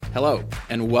Hello,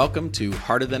 and welcome to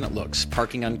Harder Than It Looks,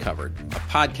 Parking Uncovered, a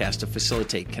podcast to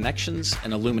facilitate connections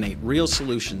and illuminate real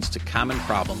solutions to common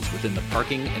problems within the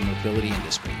parking and mobility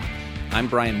industry. I'm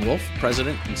Brian Wolf,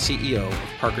 President and CEO of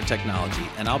Parker Technology,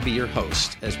 and I'll be your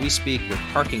host as we speak with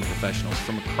parking professionals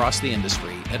from across the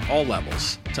industry at all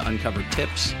levels to uncover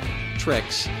tips,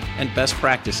 tricks, and best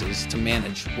practices to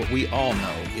manage what we all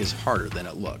know is harder than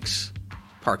it looks.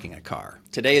 Parking a car.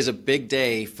 Today is a big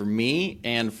day for me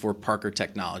and for Parker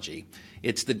Technology.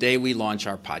 It's the day we launch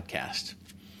our podcast.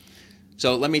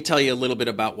 So let me tell you a little bit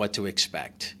about what to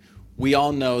expect. We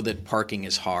all know that parking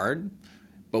is hard,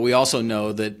 but we also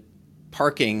know that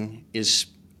parking is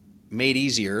made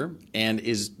easier and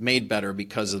is made better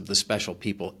because of the special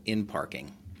people in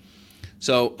parking.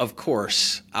 So, of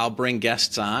course, I'll bring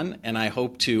guests on, and I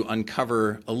hope to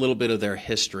uncover a little bit of their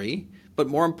history. But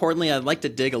more importantly, I'd like to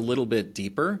dig a little bit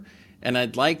deeper, and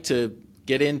I'd like to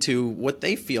get into what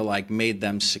they feel like made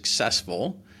them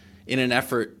successful in an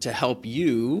effort to help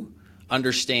you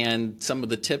understand some of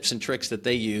the tips and tricks that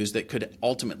they use that could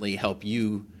ultimately help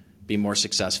you be more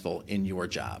successful in your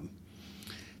job.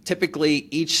 Typically,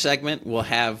 each segment will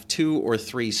have 2 or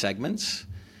 3 segments.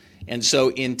 And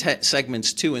so in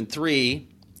segments 2 and 3,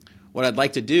 what I'd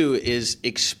like to do is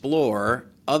explore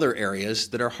other areas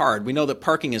that are hard. We know that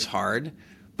parking is hard,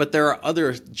 but there are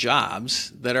other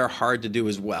jobs that are hard to do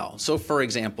as well. So for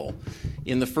example,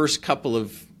 in the first couple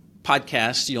of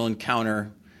podcasts, you'll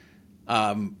encounter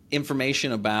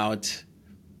information about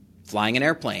flying an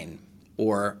airplane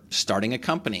or starting a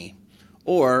company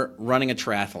or running a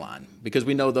triathlon, because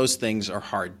we know those things are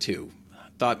hard too. I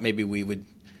thought maybe we would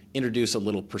introduce a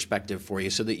little perspective for you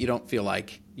so that you don't feel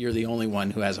like you're the only one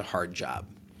who has a hard job.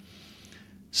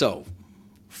 So,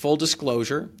 full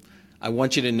disclosure, I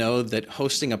want you to know that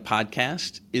hosting a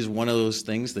podcast is one of those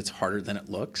things that's harder than it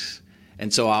looks.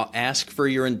 And so I'll ask for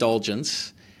your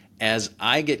indulgence as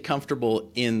I get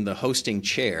comfortable in the hosting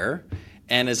chair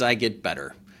and as I get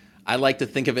better. I like to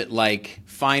think of it like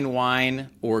fine wine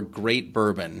or great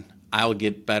bourbon. I'll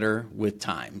get better with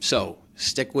time. So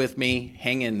stick with me,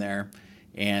 hang in there,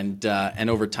 and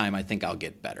over time I think I'll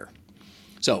get better.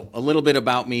 So a little bit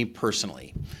about me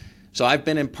personally. So I've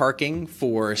been in parking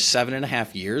for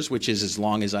 7.5 years, which is as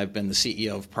long as I've been the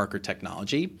CEO of Parker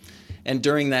Technology. And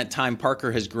during that time,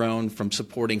 Parker has grown from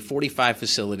supporting 45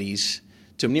 facilities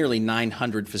to nearly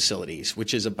 900 facilities,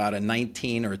 which is about a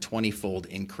 19 or 20-fold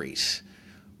increase.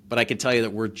 But I can tell you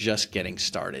that we're just getting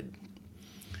started.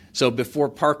 So before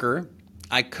Parker,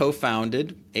 I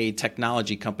co-founded a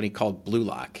technology company called Blue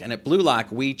Lock. And at Blue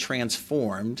Lock, we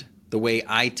transformed the way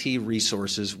IT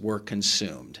resources were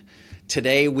consumed.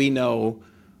 Today, we know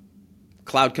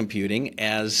cloud computing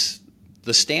as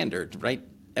the standard, right?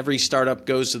 Every startup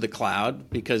goes to the cloud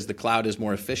because the cloud is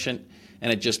more efficient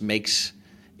and it just makes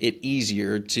it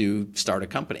easier to start a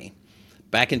company.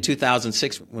 Back in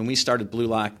 2006, when we started Blue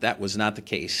Lock, that was not the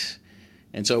case.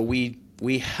 And so we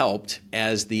helped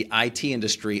as the IT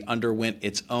industry underwent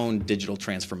its own digital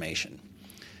transformation.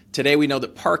 Today, we know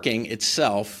that parking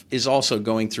itself is also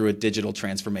going through a digital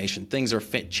transformation. Things are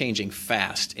changing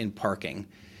fast in parking.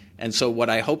 And so what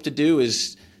I hope to do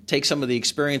is take some of the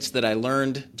experience that I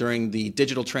learned during the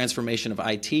digital transformation of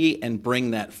IT and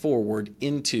bring that forward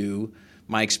into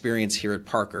my experience here at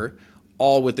Parker,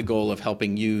 all with the goal of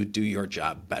helping you do your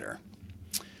job better.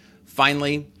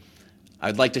 Finally,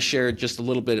 I'd like to share just a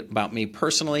little bit about me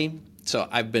personally. So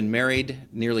I've been married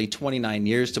nearly 29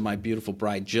 years to my beautiful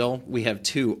bride, Jill. We have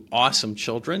 2 awesome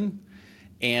children.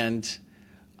 And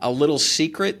a little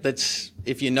secret that's,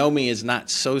 if you know me, is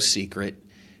not so secret,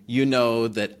 you know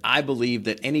that I believe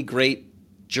that any great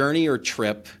journey or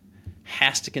trip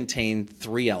has to contain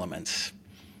 3 elements.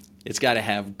 It's got to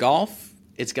have golf,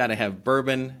 it's got to have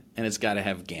bourbon, and it's got to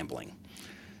have gambling.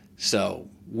 So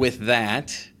with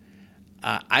that,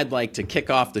 I'd like to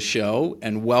kick off the show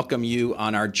and welcome you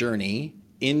on our journey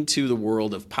into the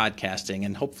world of podcasting,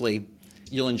 and hopefully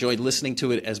you'll enjoy listening to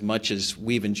it as much as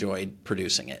we've enjoyed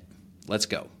producing it. Let's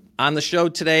go. On the show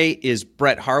today is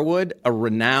Brett Harwood, a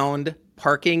renowned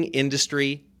parking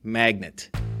industry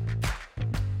magnate.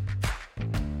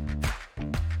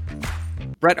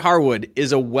 Brett Harwood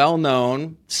is a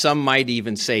well-known, some might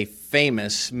even say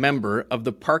famous, member of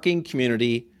the parking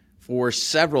community for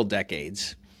several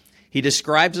decades. He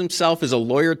describes himself as a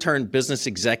lawyer-turned-business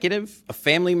executive, a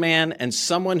family man, and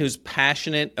someone who's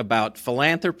passionate about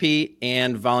philanthropy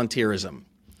and volunteerism.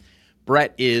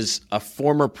 Brett is a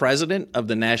former president of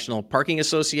the National Parking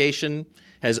Association,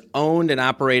 has owned and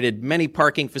operated many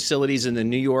parking facilities in the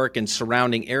New York and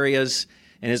surrounding areas,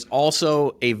 and is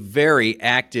also a very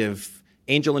active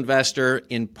angel investor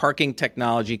in parking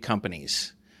technology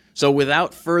companies. So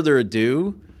without further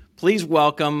ado, Please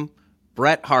welcome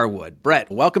Brett Harwood. Brett,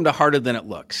 welcome to Harder Than It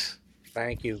Looks.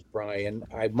 Thank you, Brian.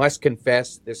 I must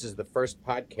confess, this is the first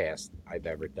podcast I've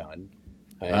ever done.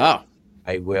 Oh.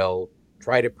 I will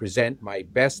try to present my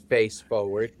best face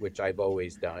forward, which I've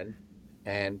always done,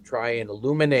 and try and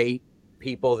illuminate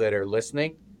people that are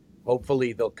listening.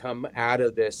 Hopefully they'll come out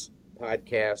of this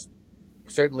podcast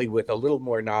certainly with a little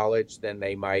more knowledge than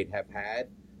they might have had,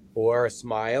 or a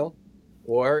smile,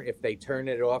 or if they turn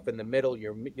it off in the middle,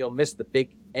 you'll miss the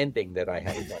big ending that I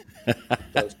have.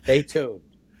 So stay tuned.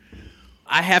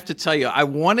 I have to tell you, I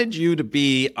wanted you to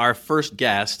be our first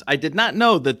guest. I did not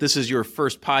know that this is your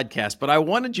first podcast, but I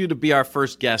wanted you to be our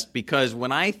first guest because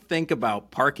when I think about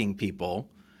parking people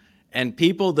and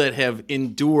people that have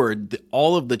endured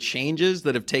all of the changes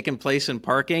that have taken place in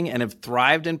parking and have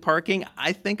thrived in parking,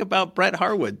 I think about Brett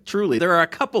Harwood. Truly, there are a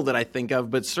couple that I think of,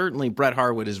 but certainly Brett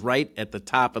Harwood is right at the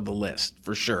top of the list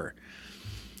for sure.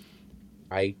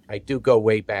 I do go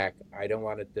way back. I don't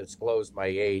want to disclose my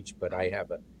age, but I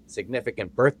have a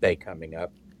significant birthday coming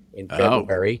up in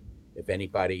February, if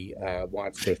anybody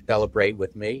wants to celebrate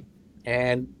with me.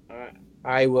 And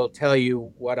I will tell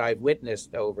you what I've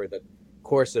witnessed over the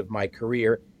course of my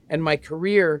career. And my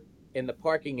career in the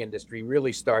parking industry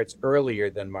really starts earlier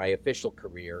than my official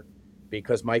career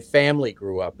because my family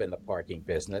grew up in the parking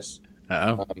business,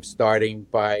 starting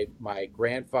by my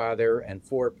grandfather and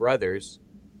 4 brothers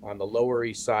on the Lower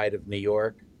East Side of New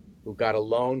York, who got a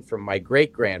loan from my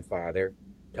great-grandfather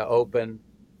to open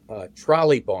a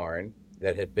trolley barn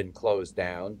that had been closed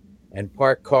down and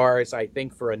park cars, I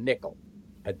think, for a nickel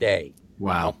a day.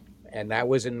 Wow. And that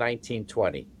was in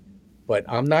 1920. But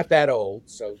I'm not that old,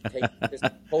 so just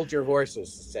hold your horses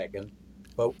a second.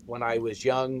 But when I was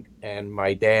young and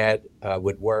my dad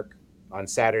would work on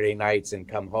Saturday nights and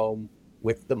come home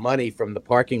with the money from the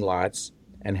parking lots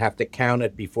and have to count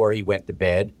it before he went to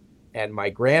bed. And my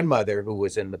grandmother, who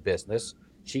was in the business,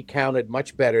 she counted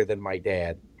much better than my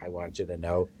dad, I want you to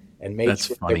know, and made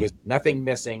sure there was nothing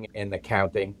missing in the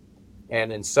counting.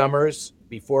 And in summers,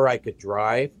 before I could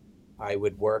drive, I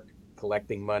would work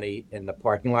collecting money in the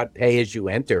parking lot. Pay as you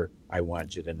enter, I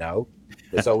want you to know.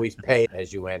 There's always pay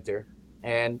as you enter.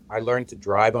 And I learned to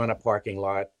drive on a parking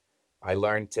lot. I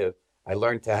learned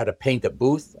how to paint a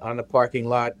booth on the parking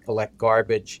lot, collect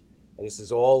garbage. This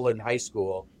is all in high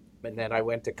school. And then I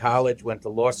went to college, went to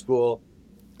law school,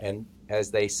 and as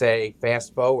they say,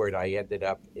 fast forward, I ended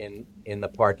up in the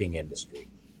parking industry.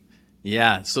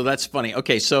 Yeah, so that's funny.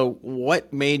 Okay, so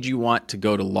what made you want to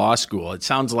go to law school? It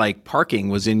sounds like parking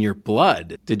was in your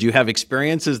blood. Did you have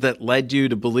experiences that led you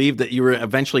to believe that you were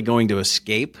eventually going to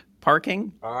escape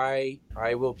parking? I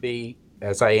will be,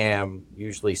 as I am,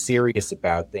 usually serious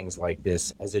about things like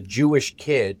this. As a Jewish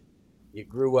kid, you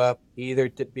grew up either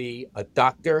to be a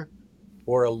doctor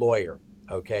or a lawyer,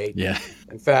 okay? Yeah.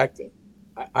 In fact,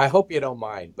 I hope you don't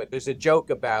mind, but there's a joke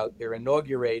about they're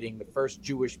inaugurating the first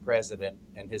Jewish president,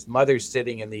 and his mother's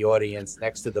sitting in the audience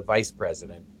next to the vice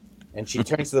president. And she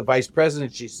turns to the vice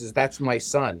president, she says, "That's my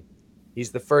son.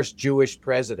 He's the first Jewish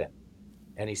president."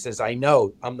 And he says, "I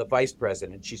know, I'm the vice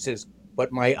president." She says,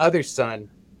 "But my other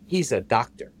son, he's a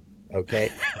doctor."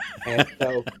 Okay? And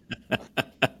so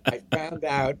I found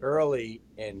out early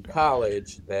in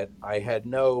college that I had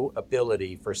no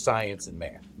ability for science and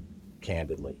math,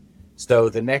 candidly. So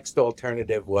the next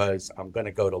alternative was I'm going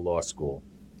to go to law school.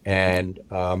 And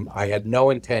I had no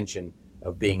intention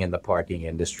of being in the parking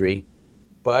industry.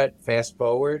 But fast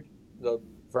forward, the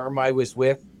firm I was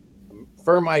with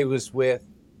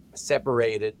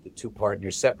separated, the 2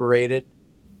 partners separated.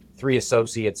 3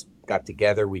 associates got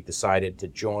together. We decided to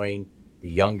join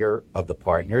the younger of the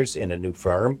partners in a new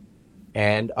firm.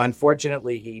 And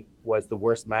unfortunately, he was the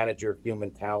worst manager of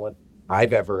human talent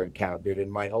I've ever encountered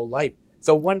in my whole life.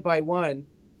 So one by one,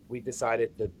 we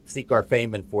decided to seek our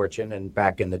fame and fortune. And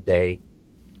back in the day,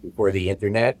 before the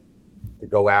internet, to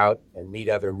go out and meet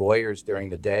other lawyers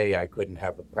during the day, I couldn't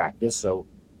have a practice. So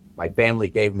my family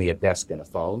gave me a desk and a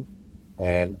phone.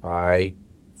 And I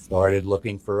started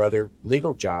looking for other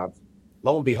legal jobs.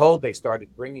 Lo and behold, they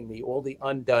started bringing me all the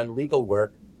undone legal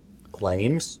work,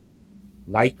 claims,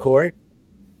 night court,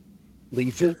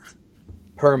 leases,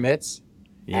 permits,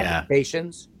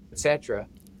 applications, etc.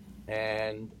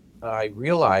 And I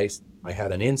realized I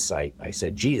had an insight. I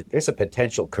said, "Gee, there's a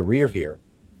potential career here."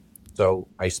 So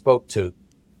I spoke to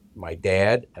my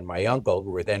dad and my uncle,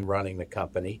 who were then running the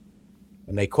company,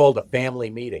 and they called a family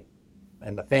meeting.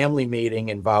 And the family meeting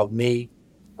involved me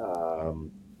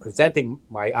presenting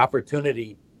my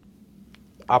opportunities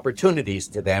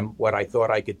to them, what I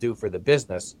thought I could do for the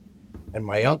business. And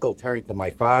my uncle turned to my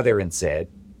father and said,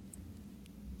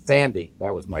 Sandy,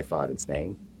 that was my father's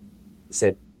name, he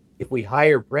said, if we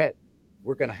hire Brett,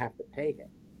 we're going to have to pay him.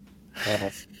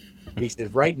 And he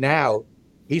said, right now,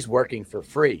 he's working for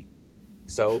free.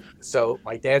 So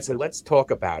my dad said, let's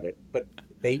talk about it. But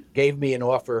they gave me an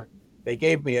offer. They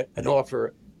gave me an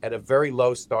offer at a very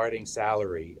low starting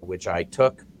salary, which I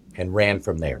took and ran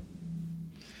from there.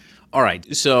 All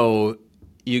right. So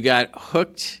you got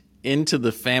hooked into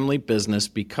the family business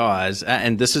because,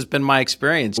 and this has been my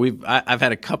experience, I've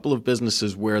had a couple of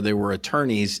businesses where there were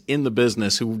attorneys in the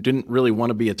business who didn't really want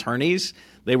to be attorneys.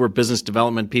 They were business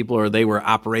development people or they were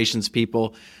operations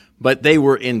people, but they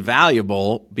were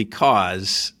invaluable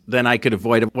because then I could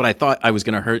avoid what I thought I was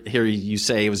going to hear you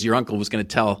say. It was your uncle was going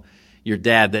to tell your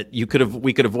dad that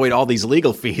we could avoid all these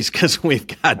legal fees because we've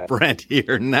got Brent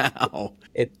here now.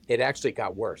 It actually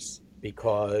got worse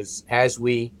because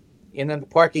in the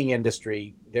parking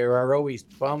industry, there are always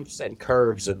bumps and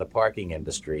curves in the parking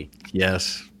industry.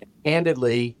 Yes.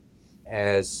 Candidly,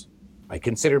 as I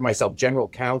considered myself general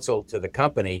counsel to the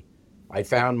company, I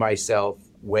found myself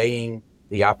weighing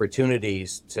the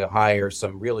opportunities to hire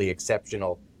some really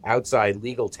exceptional outside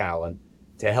legal talent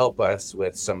to help us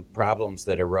with some problems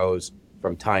that arose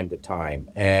from time to time.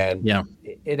 And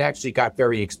it actually got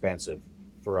very expensive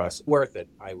for us. Worth it,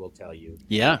 I will tell you.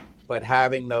 Yeah. But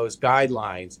having those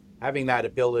guidelines, having that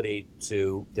ability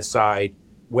to decide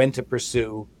when to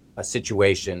pursue a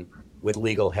situation with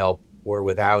legal help or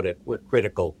without it were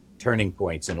critical turning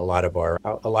points in a lot of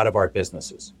our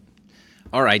businesses.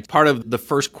 All right. Part of the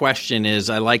first question is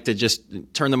I like to just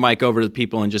turn the mic over to the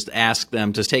people and just ask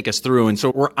them to take us through. And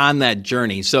so we're on that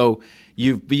journey. So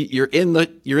you're in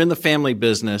the family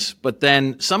business, but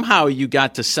then somehow you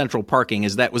got to Central Parking.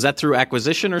 Was that through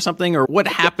acquisition or something, or what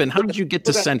happened? How did you get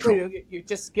to Central? You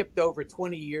just skipped over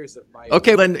 20 years of my.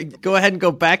 Okay, then go ahead and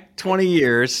go back 20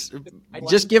 years.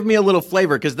 Just give me a little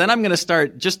flavor, because then I'm going to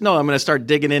start. Just know I'm going to start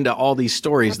digging into all these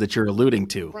stories that you're alluding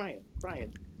to.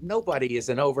 Brian. Nobody is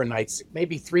an overnight.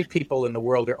 Maybe 3 people in the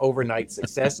world are overnight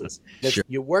successes. Sure.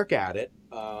 You work at it.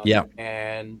 Yeah.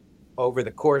 And over the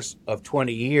course of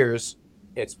 20 years,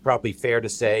 it's probably fair to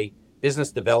say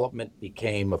business development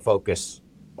became a focus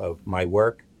of my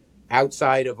work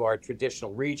outside of our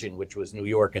traditional region, which was New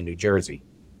York and New Jersey.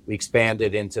 We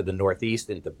expanded into the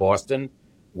Northeast, into Boston,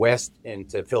 west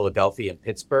into Philadelphia and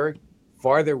Pittsburgh,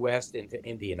 farther west into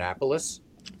Indianapolis,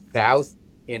 south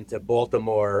into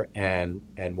Baltimore and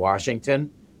Washington.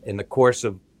 In the course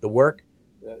of the work,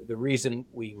 the reason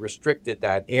we restricted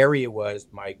that area was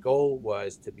my goal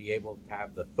was to be able to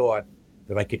have the thought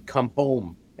that I could come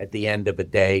home at the end of a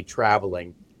day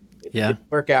traveling. It didn't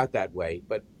work out that way,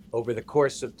 but over the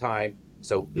course of time,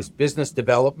 so this business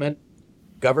development,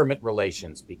 government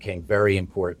relations became very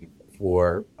important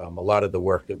for a lot of the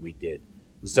work that we did.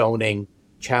 Zoning,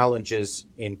 challenges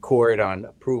in court on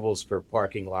approvals for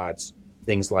parking lots,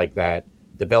 things like that,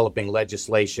 developing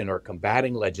legislation or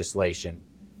combating legislation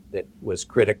that was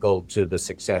critical to the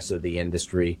success of the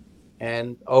industry.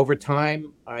 And over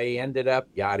time, I ended up,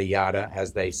 yada, yada,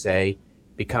 as they say,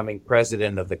 becoming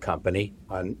president of the company,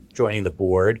 joining the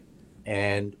board.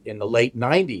 And in the late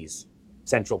 90s,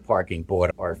 Central Parking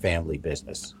bought our family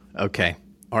business. Okay.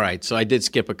 All right. So I did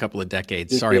skip a couple of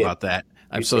decades. Sorry about that.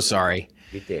 I'm so sorry.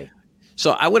 You did.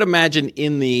 So I would imagine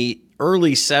in the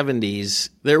early 70s,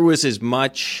 there was as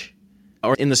much,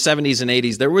 or in the 70s and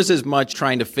 80s, there was as much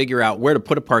trying to figure out where to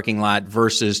put a parking lot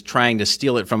versus trying to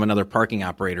steal it from another parking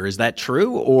operator. Is that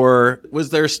true? Or was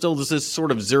there still this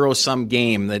sort of zero-sum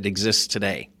game that exists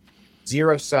today?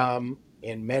 Zero-sum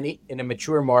in a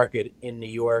mature market in New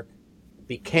York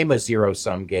became a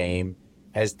zero-sum game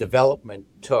as development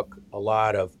took a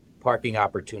lot of parking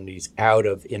opportunities out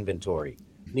of inventory.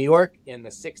 New York in the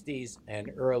 60s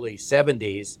and early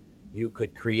 70s, you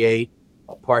could create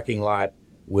a parking lot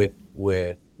with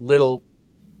little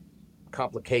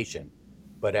complication.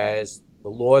 But as the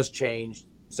laws changed,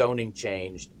 zoning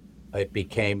changed, it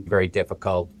became very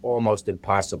difficult, almost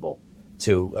impossible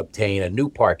to obtain a new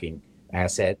parking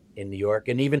asset in New York.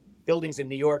 And even buildings in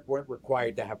New York weren't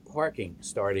required to have parking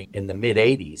starting in the mid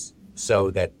 80s,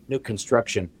 so that new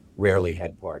construction rarely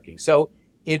had parking. So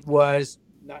it was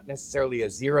not necessarily a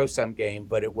zero-sum game,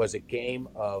 but it was a game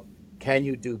of, can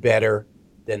you do better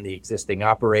than the existing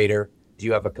operator? Do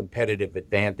you have a competitive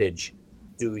advantage?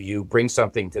 Do you bring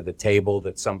something to the table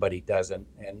that somebody doesn't?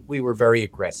 And we were very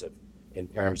aggressive in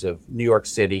terms of New York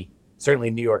City,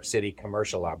 certainly New York City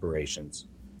commercial operations,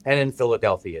 and in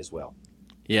Philadelphia as well.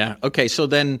 Yeah. Okay. So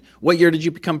then what year did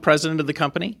you become president of the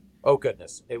company? Oh,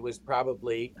 goodness. It was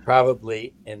probably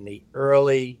in the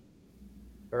early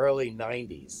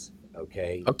 90s.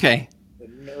 Okay.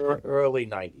 Early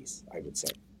 90s, I would say.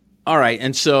 All right.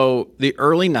 And so the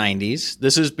early 90s,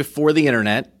 this is before the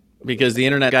internet. because the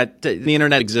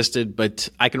internet existed, but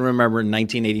I can remember in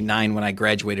 1989 when I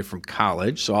graduated from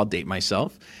college, so I'll date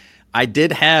myself. I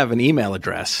did have an email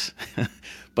address,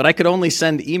 but I could only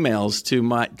send emails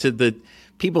to the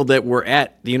people that were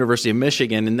at the University of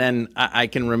Michigan. And then I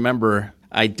can remember,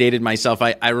 I dated myself.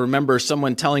 I remember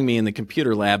someone telling me in the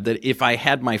computer lab that if I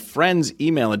had my friend's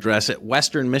email address at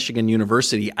Western Michigan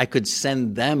University, I could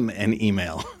send them an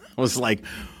email. I was like,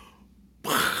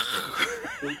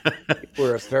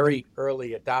 we're a very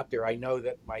early adopter. I know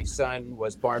that my son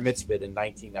was bar mitzvahed in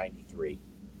 1993.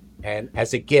 And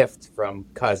as a gift from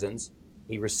cousins,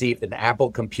 he received an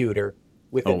Apple computer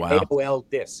with an AOL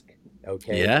disk.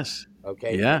 Okay. Yes.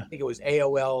 Okay. Yeah. I think it was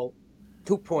AOL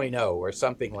 2.0 or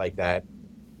something like that,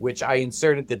 which I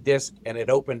inserted the disk, and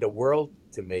it opened a world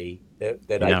to me that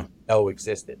I didn't know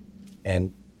existed.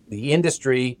 And the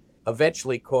industry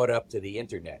eventually caught up to the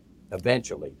internet. But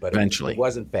it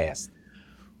wasn't fast.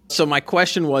 So my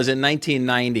question was, in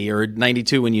 1990 or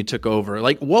 92 when you took over,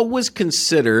 like, what was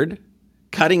considered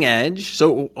cutting edge?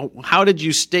 So how did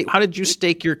you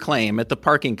stake your claim at the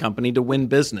parking company to win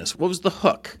business? What was the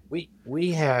hook?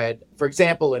 We had, for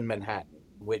example, in Manhattan,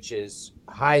 which is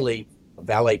highly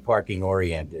valet parking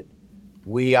oriented,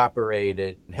 we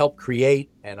helped create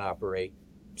and operate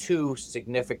 2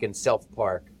 significant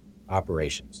self-park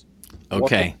operations.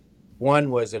 Okay.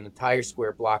 One was an entire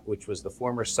square block, which was the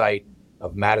former site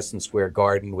of Madison Square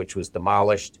Garden, which was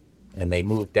demolished, and they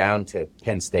moved down to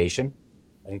Penn Station,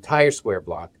 an entire square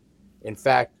block. In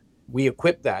fact, we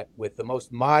equipped that with the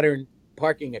most modern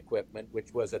parking equipment,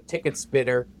 which was a ticket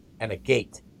spitter and a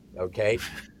gate, okay?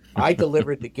 I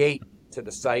delivered the gate to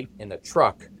the site in a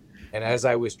truck, and as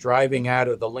I was driving out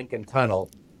of the Lincoln Tunnel,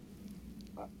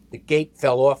 the gate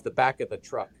fell off the back of the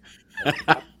truck.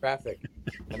 Traffic,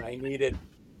 and I needed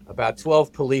about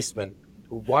 12 policemen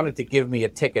who wanted to give me a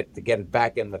ticket to get it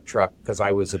back in the truck because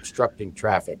I was obstructing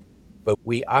traffic. But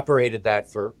we operated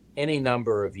that for any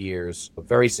number of years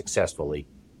very successfully.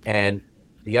 And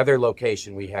the other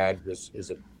location we had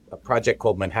is a project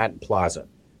called Manhattan Plaza,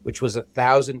 which was a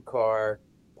 1,000-car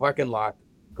parking lot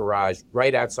garage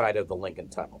right outside of the Lincoln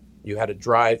Tunnel. You had to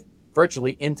drive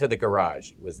virtually into the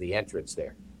garage, was the entrance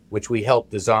there, which we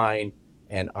helped design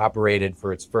and operated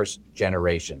for its first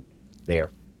generation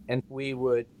there. And we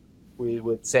would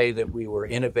say that we were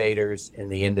innovators in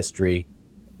the industry.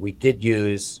 We did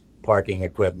use parking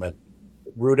equipment,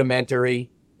 rudimentary,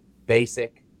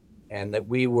 basic, and that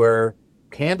we were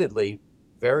candidly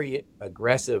very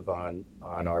aggressive on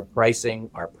our pricing,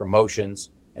 our promotions,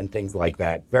 and things like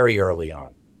that very early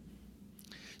on.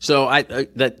 So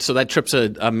that trips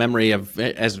a memory of,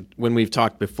 as when we've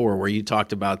talked before, where you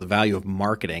talked about the value of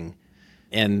marketing,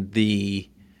 and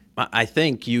I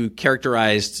think you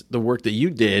characterized the work that you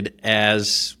did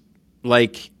as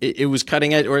like it was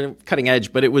cutting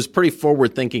edge, but it was pretty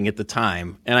forward thinking at the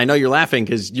time. And I know you're laughing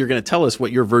because you're going to tell us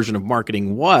what your version of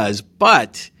marketing was,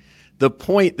 but the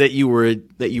point that you were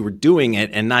doing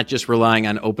it and not just relying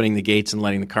on opening the gates and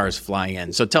letting the cars fly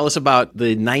in. So tell us about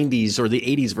the 90s or the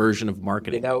 80s version of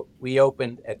marketing. We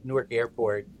opened at Newark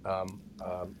Airport,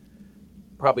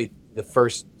 probably the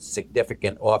first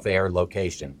significant off-air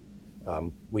location.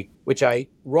 Which I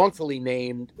wrongfully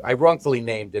named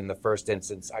in the first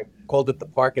instance. I called it the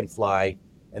Park and Fly,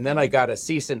 and then I got a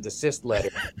cease and desist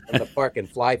letter from the Park and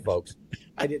Fly folks.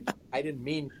 I didn't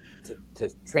mean to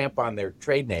tramp on their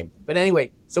trade name, but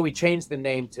anyway, so we changed the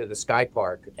name to the Sky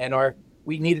Park, and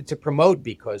we needed to promote,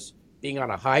 because being on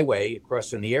a highway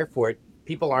across from the airport,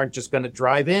 people aren't just going to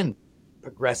drive in.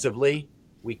 Progressively,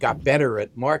 we got better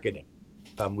at marketing.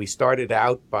 We started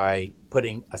out by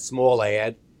putting a small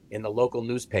ad in the local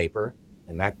newspaper,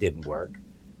 and that didn't work.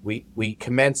 We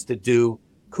commenced to do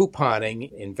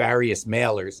couponing in various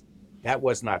mailers. That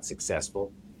was not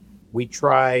successful. We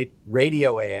tried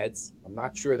radio ads. I'm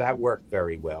not sure that worked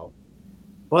very well.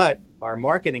 But our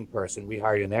marketing person, we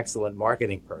hired an excellent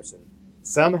marketing person,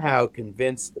 somehow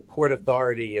convinced the Port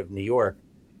Authority of New York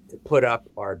to put up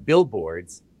our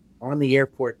billboards on the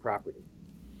airport property,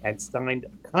 and signed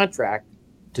a contract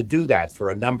to do that for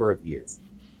a number of years.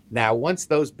 Now, once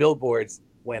those billboards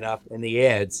went up in the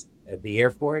ads at the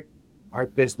airport, our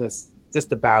business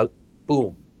just about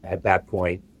boomed at that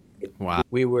point. Wow.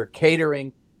 We were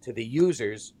catering to the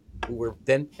users who were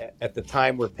then, at the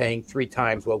time, were paying 3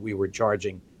 times what we were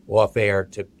charging off air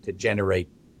to generate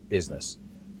business.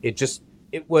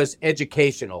 It was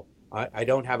educational. I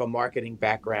don't have a marketing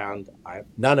background.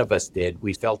 None of us did.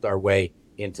 We felt our way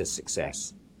into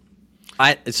success.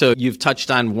 So you've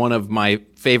touched on one of my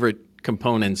favorite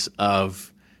components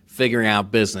of figuring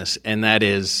out business, and that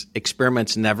is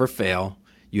experiments never fail.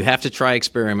 You have to try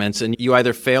experiments, and you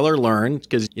either fail or learn,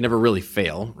 because you never really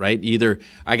fail, right?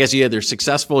 I guess you're either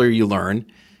successful or you learn,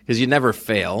 because you never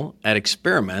fail at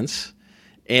experiments.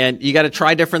 And you got to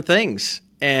try different things.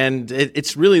 And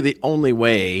it's really the only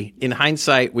way. In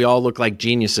hindsight, we all look like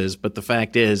geniuses, but the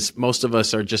fact is, most of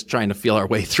us are just trying to feel our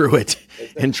way through it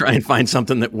and try and find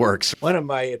something that works. One of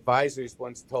my advisors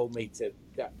once told me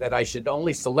that I should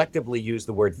only selectively use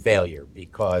the word failure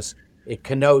because it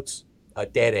connotes a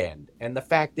dead end. And the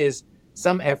fact is,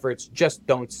 some efforts just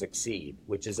don't succeed,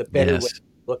 which is a better way to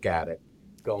look at it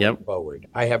going forward.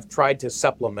 I have tried to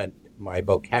supplement my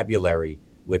vocabulary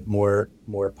with more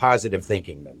positive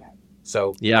thinking than that.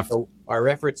 So our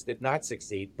efforts did not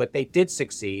succeed, but they did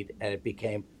succeed, and it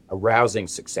became a rousing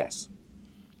success.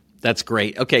 That's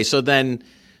great. Okay, so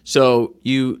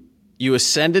you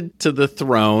ascended to the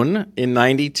throne in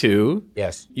 92.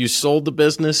 Yes. You sold the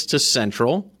business to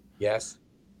Central. Yes.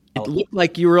 It looked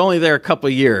like you were only there a couple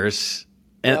of years,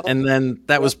 and then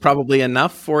that was probably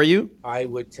enough for you? I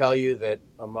would tell you that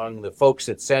among the folks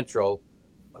at Central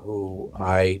who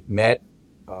I met,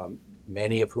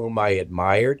 many of whom I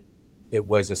admired, it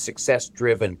was a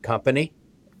success-driven company,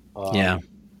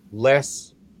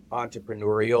 less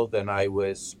entrepreneurial than I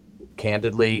was,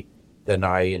 candidly, than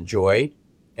I enjoyed.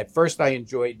 At first, I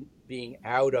enjoyed being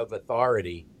out of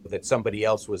authority, that somebody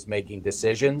else was making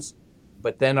decisions.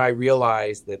 But then I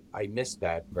realized that I missed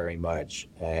that very much.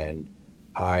 And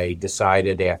I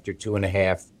decided after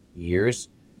 2.5 years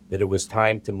that it was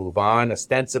time to move on,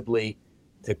 ostensibly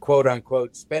to, quote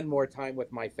unquote, spend more time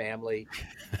with my family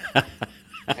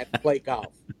and play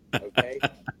golf. Okay.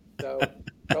 So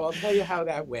I'll tell you how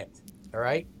that went. All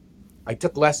right. I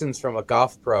took lessons from a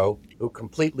golf pro who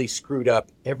completely screwed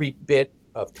up every bit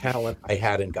of talent I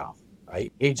had in golf.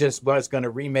 He just was going to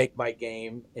remake my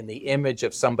game in the image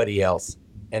of somebody else.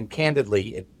 And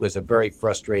candidly, it was a very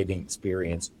frustrating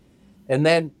experience. And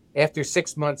then after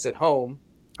 6 months at home,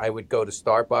 I would go to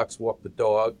Starbucks, walk the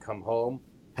dog, come home,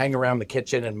 hang around the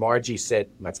kitchen. And Margie said,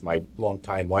 that's my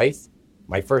longtime wife,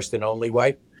 my first and only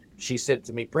wife. She said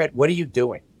to me, Brett, what are you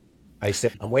doing? I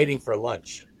said, I'm waiting for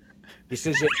lunch. He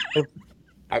says,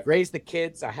 I've raised the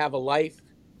kids. I have a life.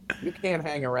 You can't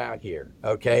hang around here,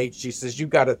 okay? She says, you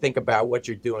got to think about what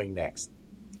you're doing next.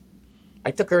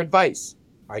 I took her advice.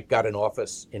 I got an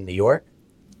office in New York.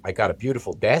 I got a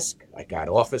beautiful desk. I got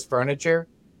office furniture.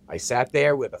 I sat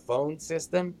there with a phone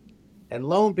system. And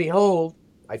lo and behold,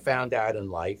 I found out in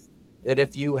life that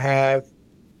if you have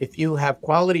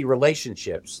quality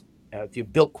relationships, if you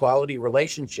built quality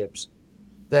relationships,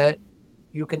 that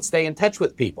you can stay in touch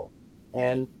with people.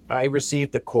 And I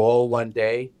received a call one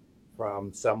day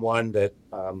from someone that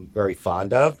I'm very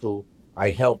fond of, who I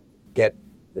helped get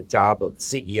the job of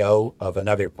CEO of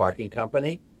another parking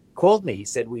company, called me. He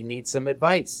said, we need some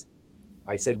advice.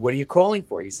 I said, what are you calling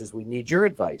for? He says, we need your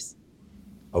advice.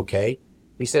 Okay.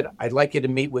 He said, I'd like you to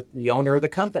meet with the owner of the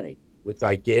company, which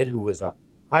I did, who was a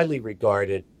highly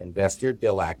regarded investor,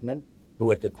 Bill Ackman,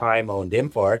 who at the time owned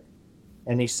Impart.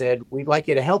 And he said, we'd like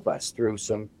you to help us through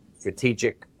some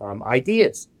strategic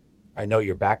ideas. I know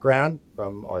your background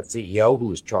from our CEO,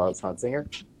 who is Charles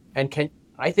Hunsinger, and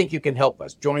I think you can help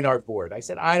us. Join our board. I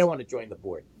said, I don't want to join the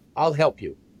board. I'll help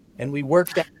you. And we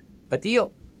worked out a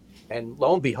deal. And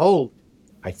lo and behold,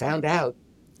 I found out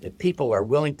that people are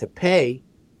willing to pay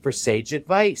for sage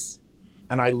advice.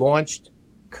 And I launched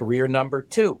career number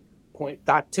 2, point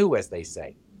dot 2, as they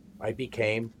say. I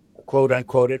became a quote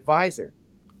unquote advisor.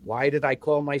 Why did I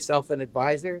call myself an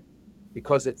advisor?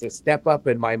 Because it's a step up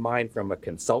in my mind from a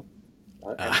consultant.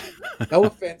 No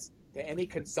offense to any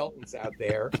consultants out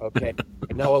there, okay?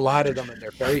 I know a lot of them and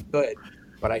they're very good,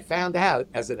 but I found out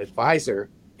as an advisor,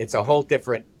 it's a whole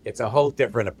different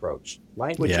approach.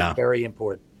 Language is very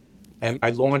important. And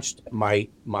I launched my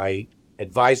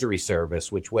advisory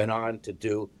service, which went on to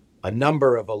do a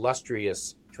number of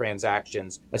illustrious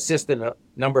transactions, assist in a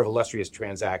number of illustrious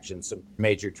transactions, some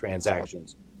major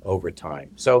transactions over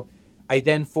time. So I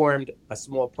then formed a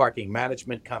small parking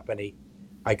management company.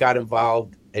 I got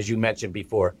involved, as you mentioned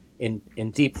before, in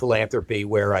deep philanthropy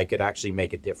where I could actually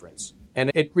make a difference.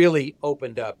 And it really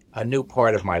opened up a new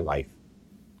part of my life.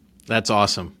 That's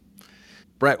awesome.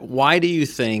 Brett, why do you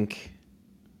think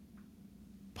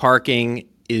parking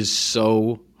is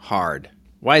so hard?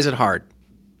 Why is it hard?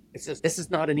 This is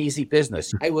not an easy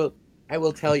business. I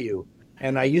will tell you,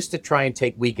 and I used to try and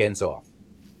take weekends off.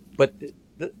 But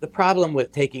the problem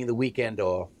with taking the weekend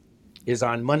off is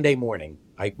on Monday morning,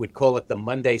 I would call it the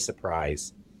Monday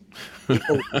surprise.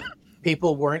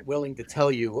 People weren't willing to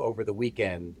tell you over the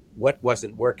weekend what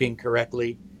wasn't working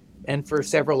correctly. And for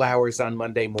several hours on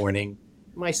Monday morning,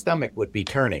 my stomach would be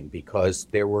turning because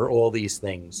there were all these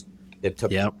things that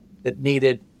took Yep. that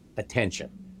needed attention.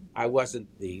 I wasn't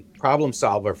the problem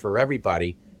solver for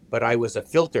everybody, but I was a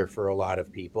filter for a lot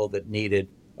of people that needed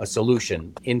a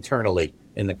solution internally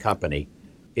in the company.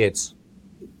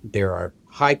 There are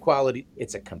high quality,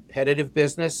 it's a competitive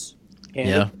business, and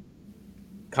Yeah.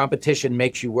 competition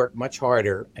makes you work much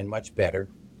harder and much better.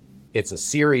 It's a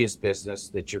serious business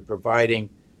that you're providing.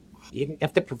 You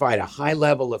have to provide a high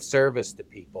level of service to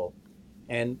people,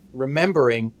 and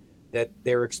remembering that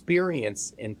their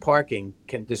experience in parking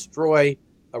can destroy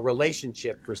a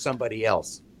relationship for somebody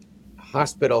else. A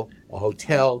hospital, a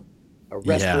hotel, a Yeah.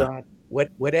 restaurant,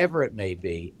 whatever it may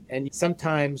be. And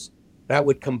sometimes that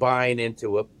would combine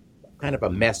into a kind of a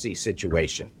messy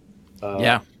situation. Uh,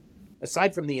 Yeah.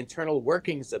 Aside from the internal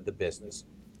workings of the business,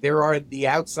 there are the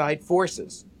outside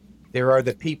forces. There are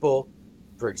the people,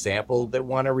 for example, that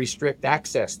want to restrict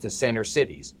access to center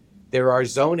cities. There are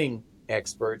zoning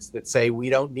experts that say we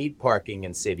don't need parking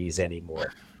in cities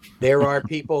anymore. There are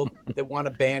people that want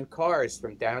to ban cars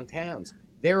from downtowns.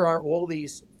 There are all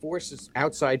these forces,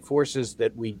 outside forces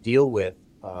that we deal with.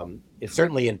 It's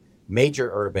certainly in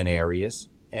major urban areas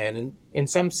and in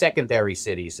some secondary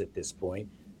cities at this point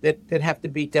that have to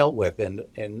be dealt with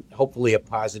in hopefully a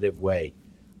positive way.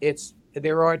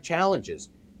 There are challenges,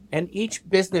 and each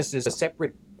business is a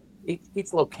separate.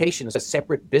 Each location is a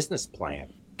separate business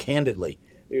plan. Candidly,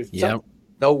 Yep.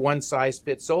 no one size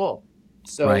fits all.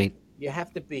 So Right. you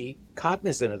have to be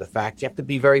cognizant of the fact you have to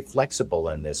be very flexible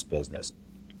in this business.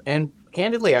 And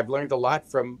candidly, I've learned a lot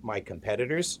from my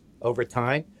competitors over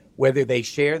time, whether they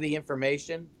share the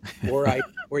information or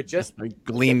just I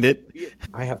gleaned it.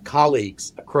 I have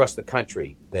colleagues across the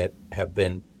country that have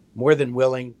been more than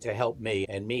willing to help me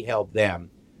and me help them.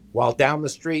 While down the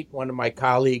street, one of my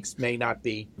colleagues may not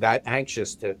be that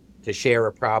anxious to share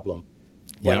a problem.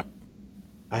 Yeah. What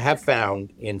I have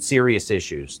found in serious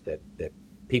issues that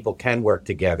people can work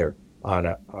together on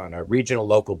a regional,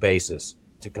 local basis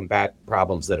to combat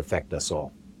problems that affect us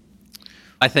all.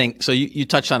 I think so. You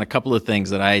touched on a couple of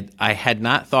things that I had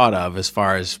not thought of as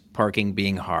far as parking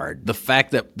being hard. The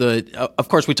fact that of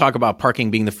course we talk about parking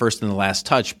being the first and the last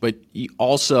touch, but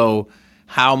also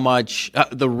how much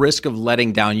the risk of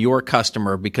letting down your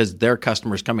customer because their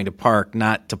customer is coming to park,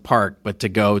 not to park, but to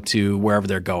go to wherever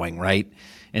they're going, right?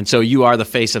 And so you are the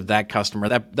face of that customer.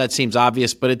 That seems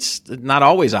obvious, but it's not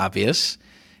always obvious.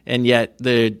 And yet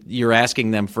you're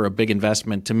asking them for a big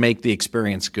investment to make the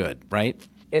experience good, right?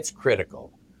 It's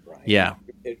critical, right? Yeah.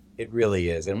 It really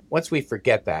is. And once we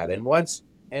forget that,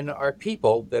 and our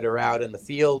people that are out in the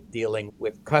field dealing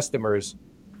with customers,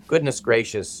 goodness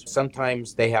gracious,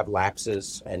 sometimes they have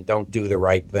lapses and don't do the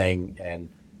right thing. And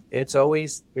there's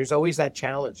always that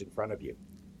challenge in front of you.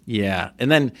 Yeah. And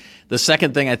then the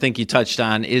second thing I think you touched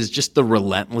on is just the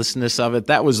relentlessness of it.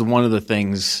 That was one of the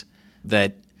things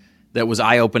that was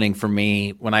eye-opening for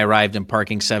me when I arrived in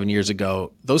parking 7 years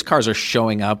ago. Those cars are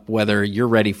showing up whether you're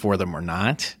ready for them or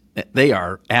not. They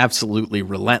are absolutely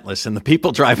relentless. And the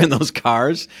people driving those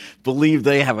cars believe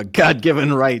they have a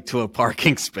God-given right to a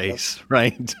parking space,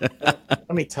 right?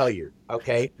 Let me tell you,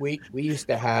 okay, we used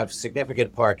to have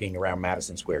significant parking around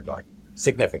Madison Square Garden.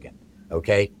 Significant,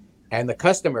 okay? And the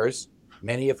customers,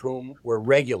 many of whom were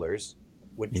regulars,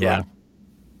 would drive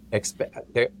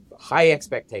their high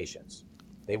expectations.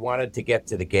 They wanted to get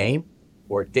to the game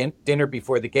or dinner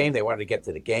before the game. They wanted to get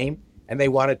to the game and they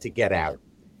wanted to get out.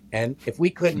 And if we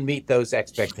couldn't meet those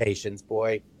expectations,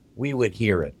 boy, we would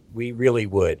hear it. We really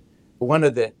would.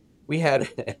 We had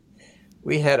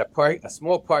a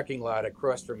small parking lot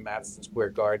across from Madison Square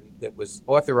Garden that was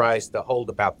authorized to hold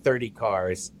about 30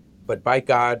 cars. But by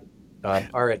God,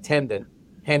 our attendant,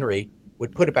 Henry,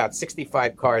 would put about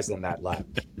 65 cars in that lot,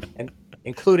 and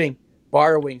including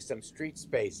borrowing some street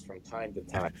space from time to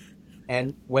time.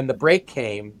 And when the break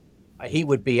came, he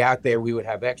would be out there. We would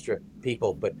have extra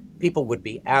people, but people would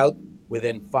be out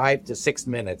within 5 to 6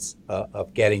 minutes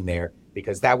of getting there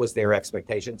because that was their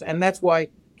expectations. And that's why,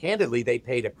 candidly, they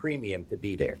paid a premium to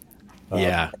be there.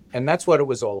 Yeah. And that's what it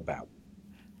was all about.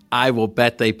 I will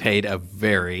bet they paid a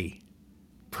very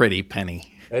pretty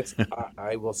penny.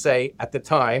 I will say at the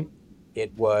time,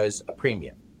 it was a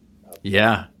premium.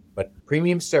 Yeah. But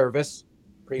premium service,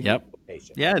 premium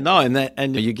location. Yeah, no,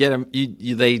 and you get them.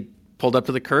 They pulled up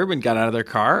to the curb and got out of their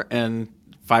car, and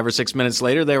 5 or 6 minutes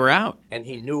later, they were out. And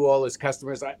he knew all his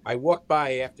customers. I walked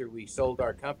by after we sold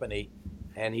our company,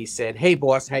 and he said, "Hey,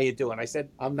 boss, how you doing?" I said,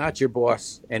 "I'm not your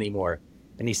boss anymore."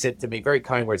 And he said to me, very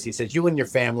kind words. He says, "You and your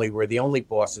family were the only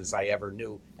bosses I ever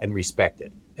knew and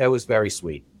respected." It was very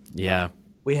sweet. Yeah.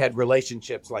 We had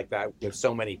relationships like that with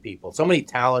so many people, so many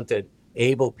talented,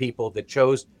 able people that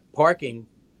chose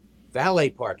valet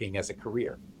parking as a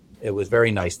career. it was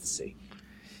very nice to see.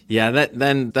 Yeah,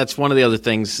 that's one of the other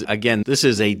things. Again, this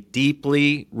is a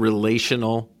deeply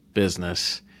relational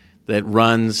business that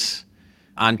runs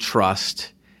on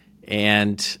trust.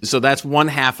 And so that's one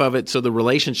half of it, so the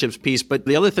relationships piece. But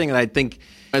the other thing that I think,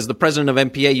 as the president of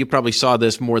MPA, you probably saw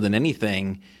this more than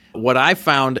anything. What I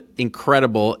found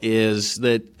incredible is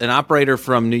that an operator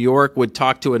from New York would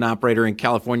talk to an operator in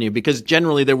California, because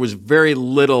generally there was very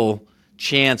little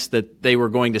chance that they were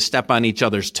going to step on each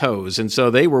other's toes. And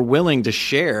so they were willing to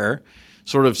share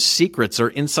sort of secrets or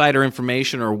insider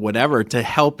information or whatever to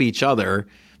help each other,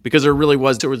 because there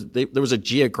was a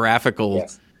geographical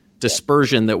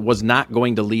dispersion that was not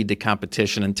going to lead to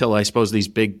competition until, I suppose, these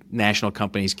big national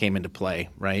companies came into play,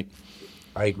 right?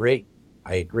 I agree.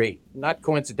 Not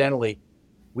coincidentally,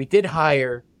 we did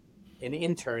hire an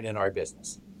intern in our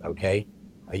business, okay?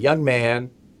 A young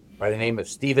man by the name of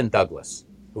Stephen Douglas,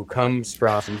 who comes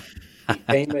from the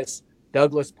famous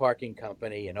Douglas Parking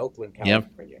Company in Oakland,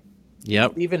 California.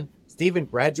 Yep. Stephen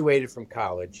graduated from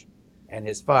college, and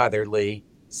his father, Lee,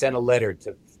 sent a letter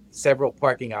to several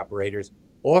parking operators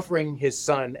offering his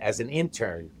son as an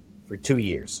intern for 2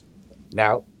 years.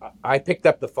 Now, I picked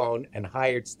up the phone and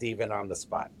hired Stephen on the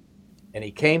spot. And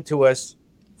he came to us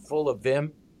full of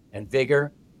vim and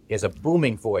vigor. He has a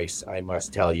booming voice, I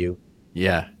must tell you.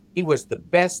 Yeah. He was the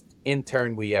best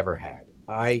intern we ever had.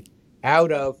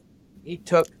 He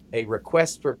took a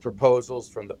request for proposals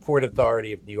from the Port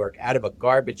Authority of New York out of a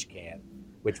garbage can,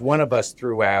 which one of us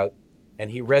threw out, and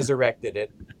he resurrected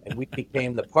it, and we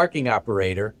became the parking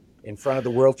operator in front of the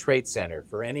World Trade Center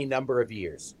for any number of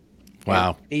years. Wow.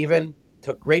 And Stephen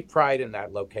took great pride in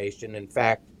that location. In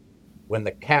fact, when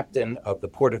the captain of the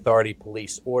Port Authority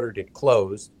Police ordered it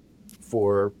closed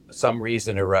for some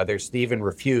reason or other, Stephen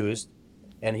refused,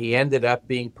 and he ended up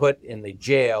being put in the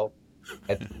jail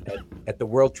at the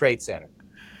World Trade Center.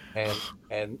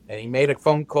 And he made a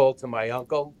phone call to my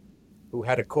uncle, who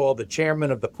had to call the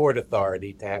chairman of the Port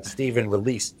Authority to have Stephen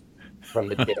released from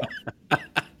the jail.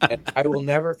 And I will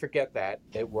never forget that.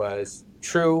 It was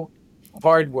true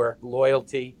hard work,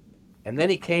 loyalty. And then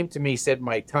he came to me, said,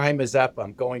 "My time is up.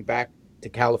 I'm going back to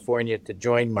California to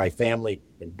join my family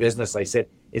in business." I said,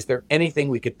 "Is there anything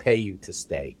we could pay you to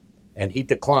stay?" And he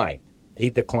declined.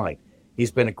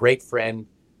 He's been a great friend.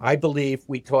 I believe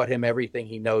we taught him everything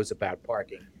he knows about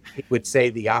parking. He would say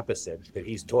the opposite, that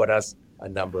he's taught us a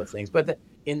number of things. But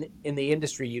in the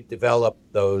industry, you develop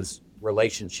those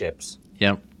relationships.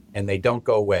 Yep. And they don't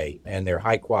go away. And they're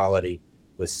high quality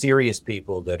with serious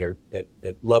people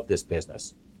that love this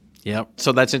business. Yep.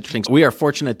 So that's interesting. We are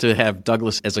fortunate to have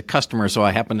Douglas as a customer, so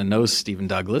I happen to know Stephen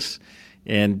Douglas,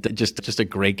 and just a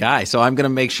great guy. So I'm going to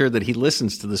make sure that he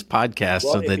listens to this podcast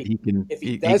so that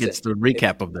he gets the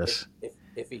recap of this.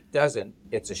 If he doesn't,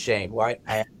 it's a shame.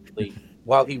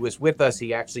 While he was with us,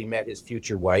 he actually met his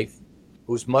future wife,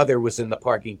 whose mother was in the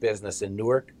parking business in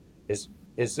Newark. His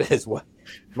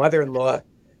mother-in-law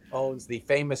owns the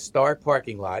famous Star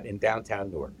parking lot in downtown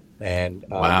Newark. And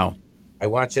wow. I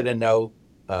want you to know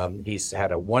he's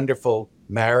had a wonderful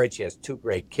marriage. He has 2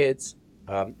 great kids.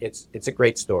 It's a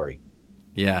great story.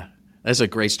 Yeah, that's a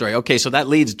great story. Okay, so that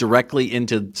leads directly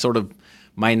into sort of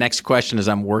my next question as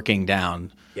I'm working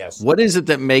down. Yes. What is it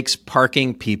that makes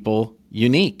parking people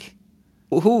unique?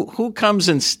 Who comes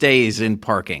and stays in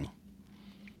parking?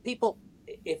 People,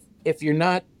 if you're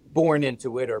not born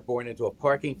into it or born into a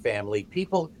parking family,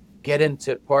 people get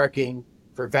into parking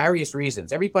for various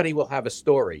reasons. Everybody will have a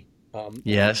story.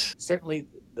 Yes. Certainly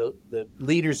the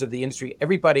leaders of the industry,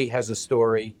 everybody has a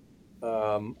story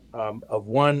of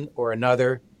one or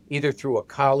another, either through a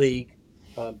colleague,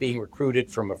 being recruited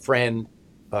from a friend,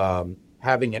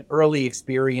 having an early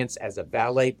experience as a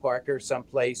valet parker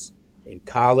someplace in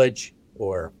college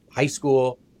or high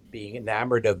school, being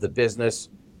enamored of the business.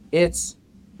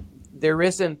 There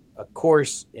isn't a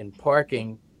course in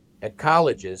parking at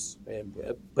colleges,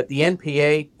 but the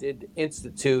NPA did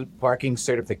institute parking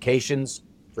certifications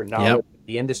for knowledge of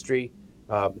the industry.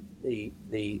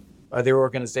 The other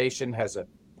organization has a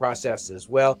process as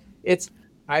well.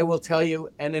 I will tell you,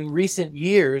 and in recent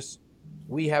years,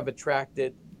 we have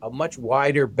attracted a much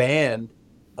wider band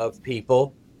of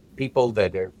people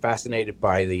that are fascinated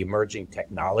by the emerging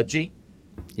technology,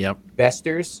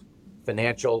 investors,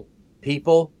 financial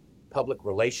people, public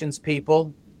relations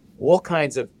people, all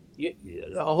kinds of, a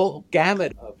whole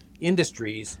gamut of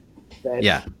industries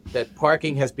that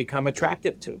parking has become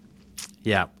attractive to.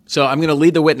 Yeah. So I'm going to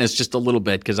lead the witness just a little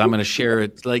bit, because I'm going to share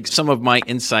like some of my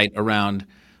insight around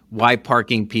why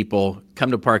parking people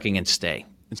come to parking and stay.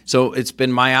 So it's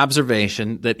been my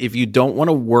observation that if you don't want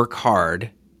to work hard,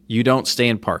 you don't stay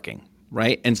in parking,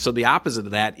 right? And so the opposite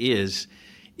of that is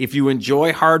if you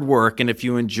enjoy hard work and if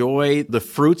you enjoy the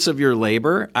fruits of your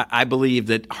labor, I believe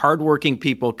that hardworking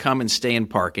people come and stay in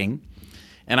parking.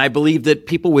 And I believe that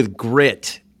people with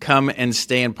grit come and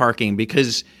stay in parking,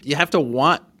 because you have to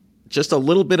want just a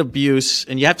little bit of abuse,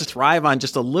 and you have to thrive on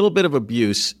just a little bit of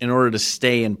abuse in order to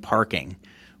stay in parking,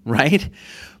 right?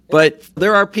 But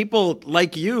there are people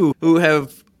like you who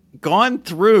have gone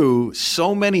through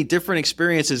so many different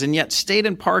experiences and yet stayed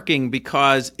in parking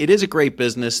because it is a great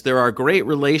business. There are great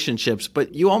relationships,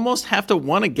 but you almost have to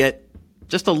want to get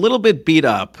just a little bit beat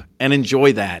up and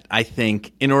enjoy that, I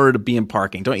think, in order to be in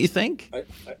parking. Don't you think?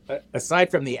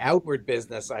 Aside from the outward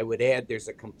business, I would add there's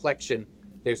a complexion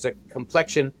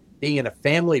being in a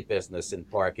family business in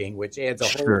parking, which adds a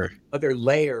whole other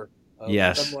layer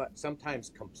of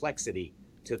sometimes complexity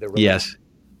to the relationship.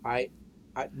 Yes.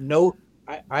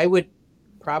 I would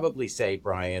probably say,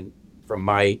 Brian, from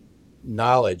my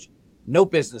knowledge, no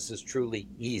business is truly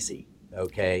easy,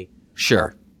 okay?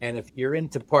 Sure. And if you're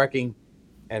into parking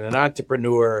and an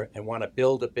entrepreneur and want to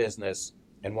build a business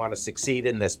and want to succeed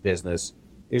in this business,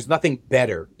 there's nothing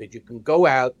better that you can go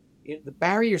out. The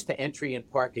barriers to entry in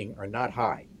parking are not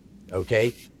high,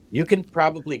 okay? You can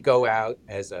probably go out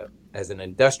as an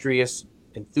industrious,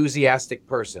 enthusiastic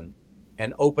person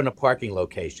and open a parking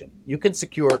location. You can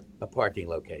secure a parking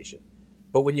location.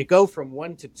 But when you go from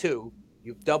 1 to 2,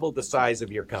 you've doubled the size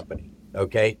of your company,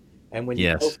 okay? And when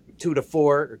you go from 2 to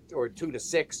 4 or 2 to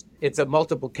 6, it's a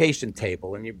multiplication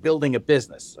table and you're building a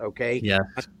business, okay? Yeah.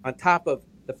 On top of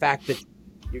the fact that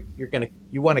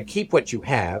you want to keep what you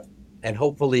have and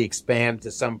hopefully expand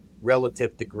to some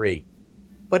relative degree.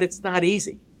 But it's not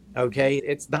easy, okay?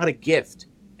 It's not a gift.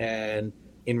 And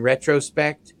in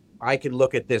retrospect, I can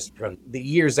look at this from the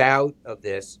years out of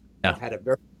this. Yeah. I've had a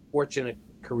very fortunate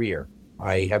career.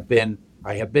 I have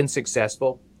been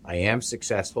successful. I am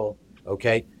successful,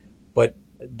 okay? But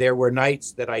there were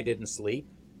nights that I didn't sleep.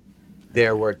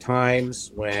 There were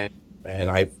times when,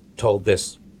 and I've told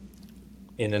this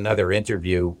in another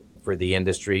interview for the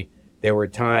industry, there were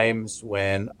times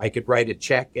when I could write a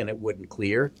check and it wouldn't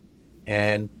clear.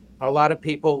 And a lot of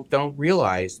people don't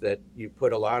realize that you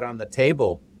put a lot on the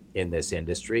table in this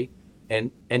industry.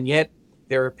 And yet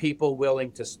there are people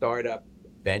willing to start up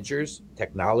ventures,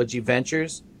 technology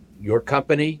ventures, your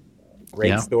company,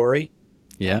 great story,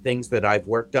 things that I've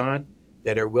worked on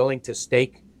that are willing to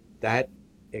stake that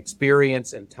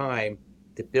experience and time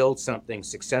to build something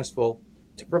successful,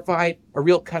 to provide a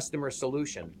real customer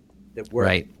solution that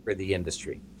works for the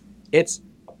industry. It's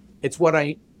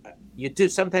what you do.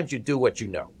 Sometimes you do what you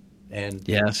know. And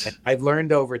I've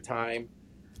learned over time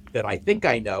that I think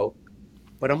I know,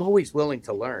 but I'm always willing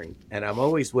to learn, and I'm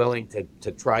always willing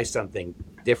to try something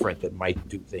different that might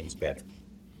do things better.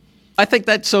 I think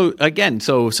that's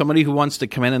so somebody who wants to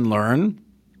come in and learn,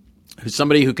 who's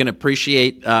somebody who can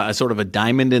appreciate a sort of a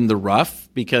diamond in the rough,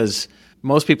 because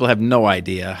most people have no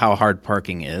idea how hard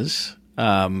parking is,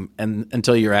 and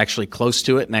until you're actually close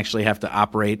to it and actually have to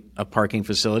operate a parking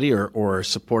facility or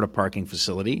support a parking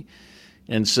facility.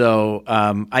 And so,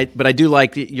 I do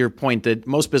like your point that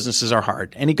most businesses are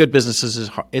hard. Any good businesses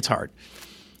it's hard.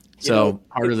 So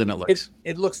harder than it looks.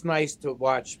 It looks nice to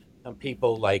watch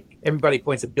people like, everybody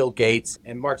points at Bill Gates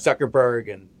and Mark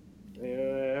Zuckerberg and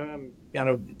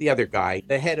the other guy,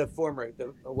 the head of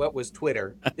what was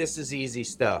Twitter. This is easy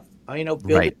stuff.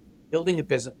 Building a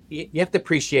business. You have to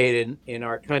appreciate in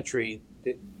our country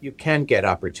that you can get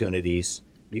opportunities.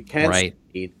 You can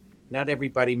succeed. Not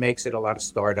everybody makes it. A lot of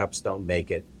startups don't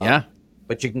make it. Yeah.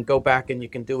 But you can go back and you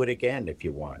can do it again if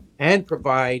you want, and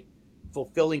provide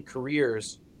fulfilling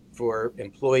careers for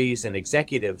employees and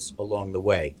executives along the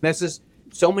way.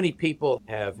 So many people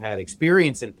have had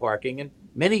experience in parking, and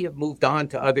many have moved on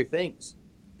to other things.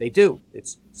 They do.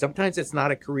 Sometimes it's not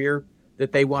a career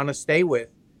that they want to stay with.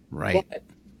 Right. But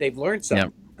they've learned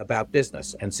something about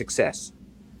business and success.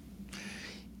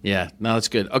 Yeah, no, that's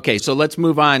good. Okay, so let's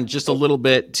move on just a little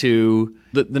bit to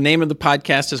the name of the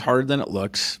podcast is Harder Than It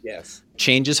Looks. Yes.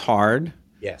 Change is hard.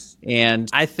 Yes. And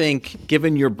I think,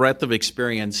 given your breadth of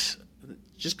experience,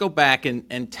 just go back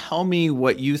and tell me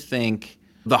what you think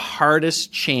the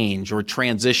hardest change or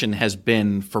transition has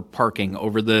been for parking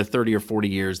over the 30 or 40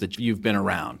 years that you've been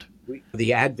around.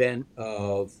 The advent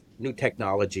of new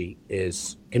technology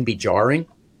can be jarring,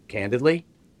 candidly.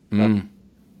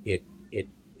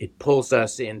 It pulls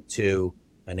us into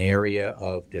an area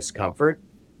of discomfort,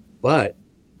 but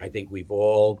I think we've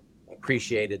all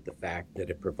appreciated the fact that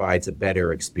it provides a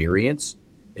better experience.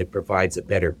 It provides a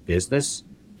better business.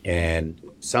 And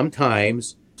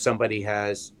sometimes somebody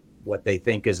has what they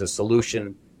think is a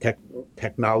solution,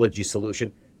 technology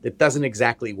solution that doesn't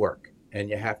exactly work. And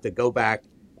you have to go back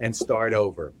and start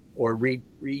over. or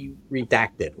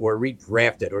redact it or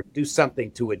redraft it or do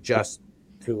something to adjust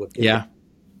to a Yeah.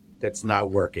 that's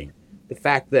not working. The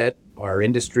fact that our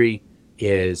industry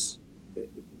is,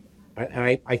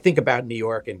 I think about New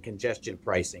York and congestion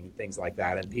pricing, things like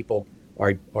that, and people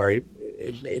are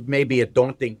it may be a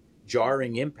daunting,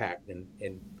 jarring impact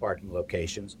in parking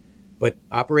locations, but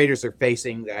operators are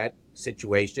facing that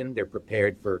situation. They're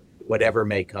prepared for whatever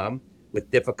may come with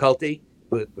difficulty.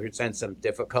 We present some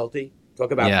difficulty.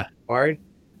 Talk about Yeah. hard.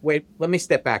 Wait, let me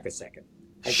step back a second.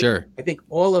 Sure. I think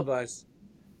all of us,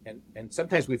 and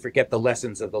sometimes we forget the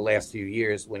lessons of the last few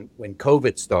years when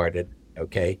COVID started,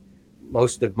 okay,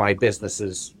 most of my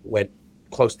businesses went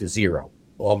close to zero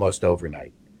almost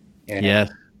overnight. And, Yeah.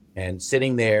 and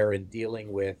sitting there and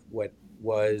dealing with what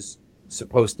was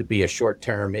supposed to be a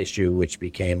short-term issue, which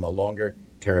became a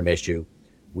longer-term issue,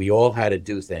 we all had to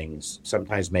do things,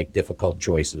 sometimes make difficult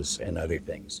choices and other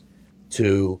things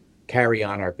to carry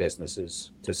on our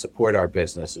businesses, to support our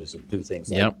businesses and do things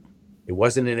like Yep. that. It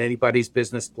wasn't in anybody's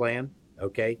business plan,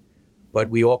 okay? But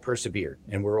we all persevered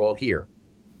and we're all here,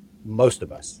 most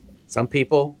of us. Some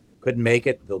people couldn't make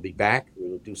it. They'll be back.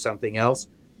 We'll do something else.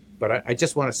 But I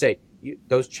just want to say,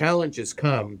 those challenges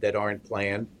come that aren't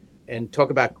planned, and talk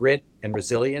about grit and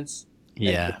resilience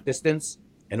Yeah. and persistence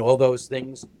and all those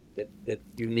things that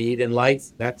you need in life.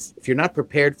 That's, if you're not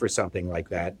prepared for something like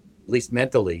that, at least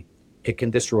mentally, it can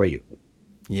destroy you.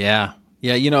 Yeah.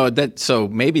 Yeah. So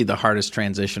maybe the hardest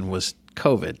transition was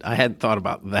COVID. I hadn't thought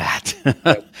about that.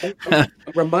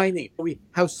 Reminding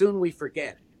how soon we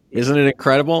forget. Isn't it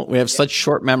incredible? We have such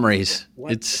short memories.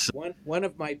 One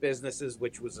of my businesses,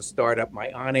 which was a startup,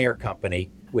 my on-air company,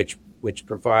 which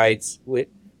provides,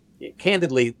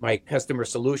 candidly, my customer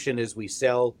solution is we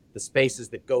sell the spaces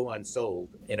that go unsold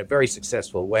in a very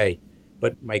successful way.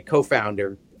 But my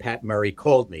co-founder, Pat Murray,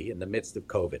 called me in the midst of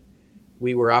COVID.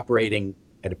 We were operating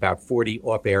at about 40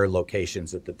 off-air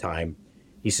locations at the time.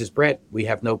 He says, Brett, we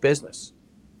have no business.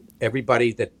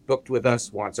 Everybody that booked with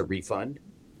us wants a refund.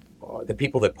 The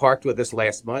people that parked with us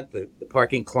last month, the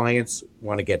parking clients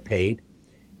want to get paid.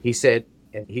 He said,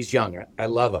 and he's young, I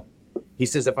love him. He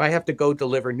says, if I have to go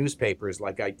deliver newspapers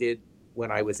like I did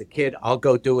when I was a kid, I'll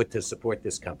go do it to support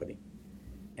this company.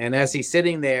 And as he's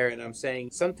sitting there and I'm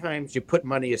saying, sometimes you put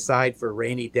money aside for a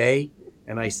rainy day.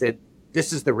 And I said,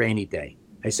 this is the rainy day.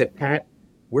 I said, Pat,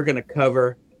 we're going to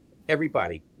cover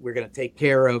everybody. We're going to take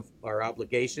care of our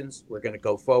obligations. We're going to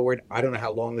go forward. I don't know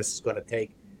how long this is going to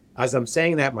take. As I'm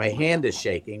saying that, my hand is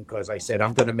shaking because I said,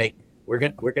 we're going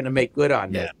to make good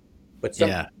on this. But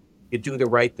you do the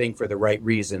right thing for the right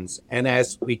reasons. And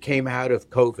as we came out of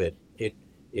COVID,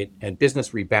 and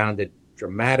business rebounded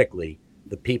dramatically,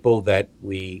 the people that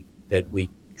we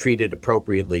treated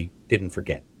appropriately didn't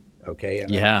forget. Okay.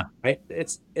 And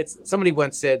it's somebody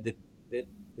once said that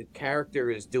the character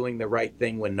is doing the right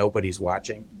thing when nobody's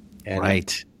watching. And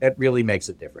that really makes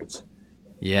a difference.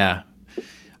 Yeah.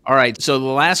 All right. So the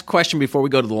last question before we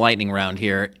go to the lightning round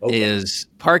here is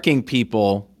parking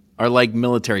people are like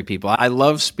military people. I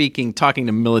love talking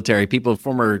to military people,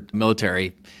 former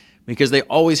military, because they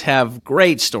always have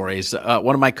great stories.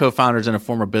 One of my co-founders in a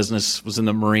former business was in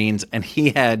the Marines, and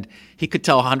he could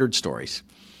tell 100 stories.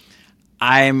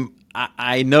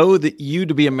 I know that you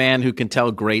to be a man who can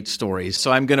tell great stories.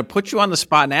 So I'm going to put you on the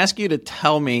spot and ask you to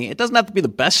tell me, it doesn't have to be the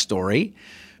best story,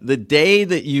 the day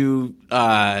that you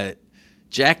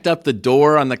jacked up the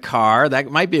door on the car.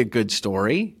 That might be a good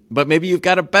story, but maybe you've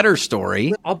got a better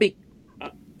story. I'll be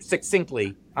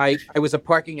succinctly. I was a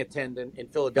parking attendant in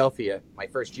Philadelphia my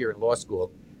first year in law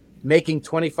school, making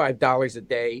 $25 a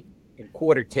day in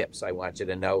quarter tips. I want you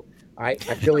to know. I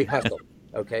really hustled.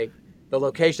 Okay. The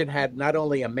location had not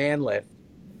only a man lift,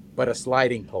 but a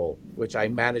sliding pole, which I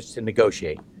managed to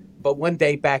negotiate. But one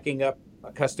day backing up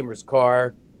a customer's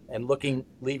car and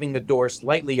leaving the door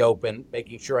slightly open,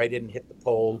 making sure I didn't hit the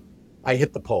pole. I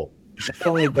hit the pole. Not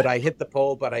only did I hit the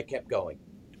pole, but I kept going.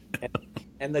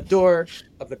 And the door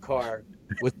of the car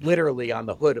was literally on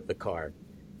the hood of the car.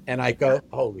 And I go,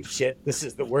 holy shit, this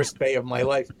is the worst day of my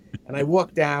life. And I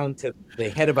walked down to the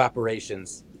head of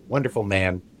operations, wonderful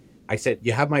man. I said,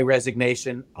 you have my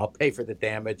resignation. I'll pay for the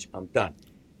damage. I'm done.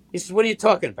 He says, what are you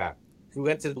talking about? We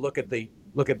went to look at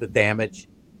the damage.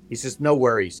 He says, no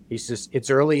worries. He says, it's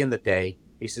early in the day.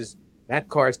 He says, that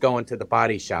car's going to the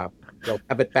body shop. They'll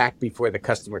have it back before the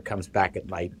customer comes back at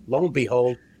night. Lo and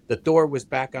behold, the door was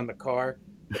back on the car.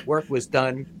 The work was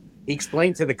done. He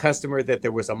explained to the customer that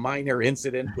there was a minor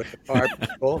incident with the car.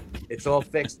 It's all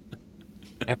fixed.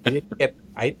 And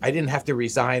I didn't have to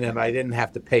resign, and I didn't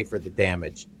have to pay for the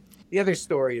damage. The other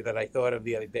story that I thought of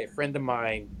the other day, a friend of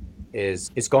mine is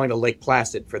going to Lake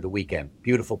Placid for the weekend.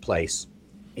 Beautiful place.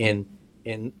 In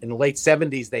in the late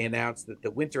 70s, they announced that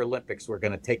the Winter Olympics were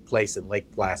going to take place in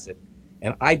Lake Placid.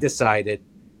 And I decided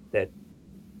that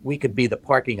we could be the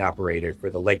parking operator for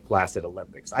the Lake Placid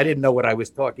Olympics. I didn't know what I was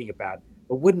talking about,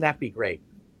 but wouldn't that be great?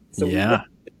 So Yeah.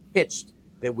 we pitched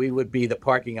that we would be the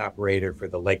parking operator for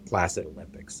the Lake Placid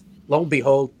Olympics. Lo and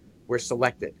behold, we're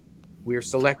selected. We were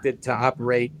selected to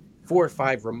operate 4 or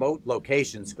 5 remote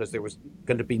locations because there was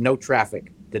going to be no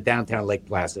traffic to downtown Lake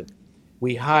Placid.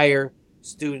 We hire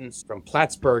students from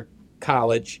Plattsburgh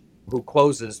College who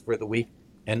closes for the week,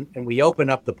 and we open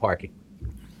up the parking.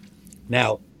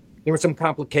 Now, there were some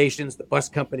complications. The bus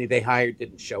company they hired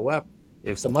didn't show up.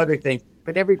 There's some other things,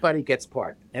 but everybody gets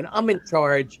parked. And I'm in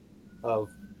charge of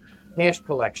cash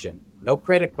collection. No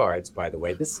credit cards, by the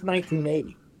way. This is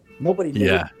 1980. Nobody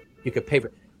knew you could pay for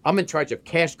it. I'm in charge of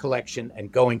cash collection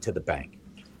and going to the bank.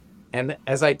 And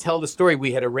as I tell the story,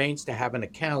 we had arranged to have an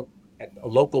account at a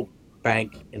local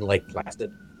bank in Lake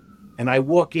Placid. And I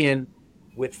walk in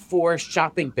with 4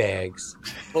 shopping bags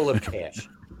full of cash.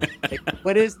 Like,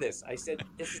 what is this? I said,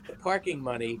 this is the parking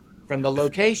money from the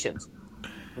locations.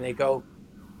 And they go,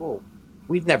 oh,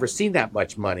 we've never seen that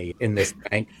much money in this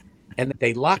bank. And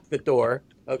they lock the door.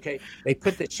 Okay. They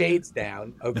put the shades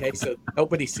down. Okay. So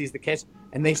nobody sees the cash.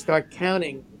 And they start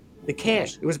counting the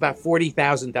cash. It was about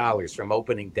 $40,000 from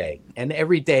opening day. And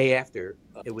every day after,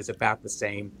 it was about the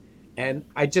same. And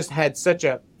I just had such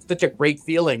a great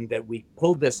feeling that we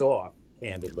pulled this off,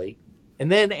 candidly.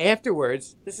 And then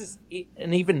afterwards, this is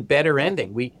an even better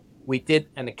ending. We did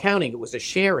an accounting. It was a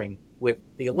sharing with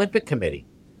the Olympic Committee.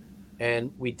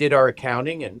 And we did our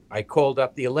accounting, and I called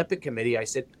up the Olympic Committee. I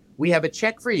said, we have a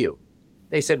check for you.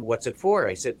 They said, what's it for?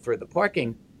 I said, for the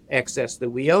parking excess that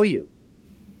we owe you.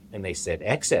 And they said,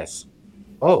 excess?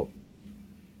 Oh,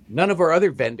 none of our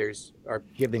other vendors are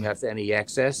giving us any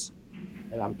excess.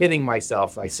 And I'm hitting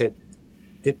myself. I said,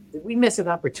 did we miss an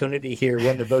opportunity here?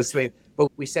 One of those things.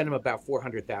 But we sent them about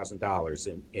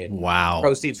 $400,000 in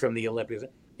proceeds from the Olympics.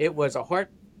 It was a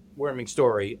heartwarming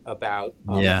story about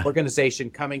an organization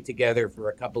coming together for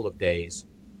a couple of days.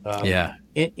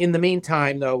 In the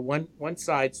meantime, though, one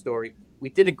side story, we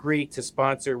did agree to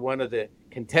sponsor one of the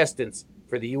contestants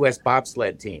for the U.S.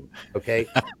 bobsled team, okay,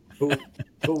 who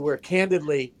were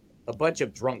candidly a bunch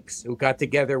of drunks who got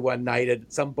together one night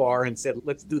at some bar and said,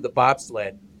 let's do the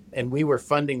bobsled. And we were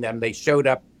funding them. They showed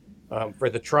up for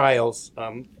the trials,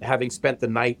 having spent the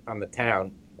night on the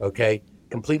town, okay,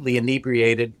 completely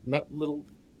inebriated.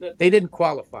 They didn't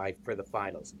qualify for the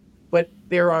finals. But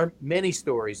there are many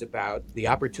stories about the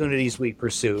opportunities we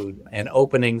pursued and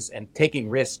openings and taking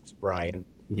risks, Brian.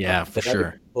 Yeah, for sure.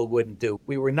 Other people wouldn't do.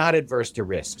 We were not adverse to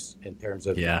risks in terms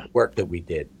of work that we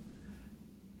did.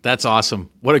 That's awesome.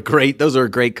 Those are a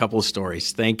great couple of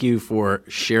stories. Thank you for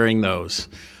sharing those.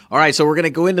 All right, so we're going to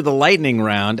go into the lightning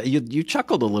round. You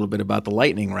chuckled a little bit about the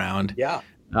lightning round. Yeah.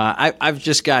 I've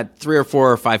just got 3 or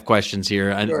 4 or 5 questions here,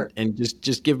 and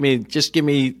just give me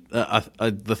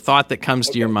the thought that comes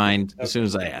to your mind as soon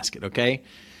as I ask it. Okay.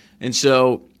 And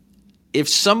so, if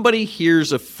somebody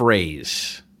hears a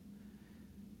phrase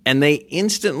and they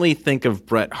instantly think of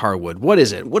Brett Harwood, what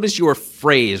is it? What is your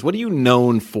phrase? What are you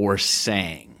known for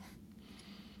saying?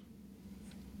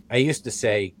 I used to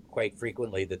say quite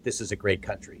frequently that this is a great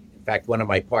country. In fact, one of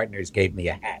my partners gave me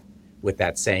a hat with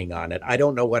that saying on it. I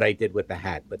don't know what I did with the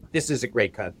hat, but this is a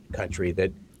great country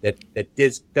that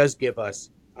does give us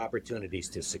opportunities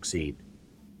to succeed.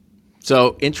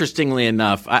 So interestingly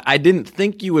enough, I didn't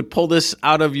think you would pull this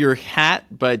out of your hat,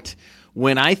 but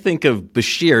when I think of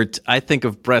Besheert, I think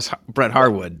of Brett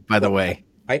Harwood, by the way.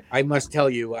 I must tell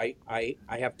you, I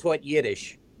have taught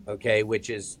Yiddish, okay, which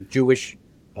is Jewish,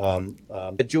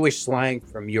 the Jewish slang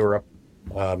from Europe,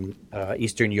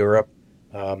 Eastern Europe.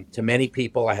 To many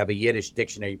people, I have a Yiddish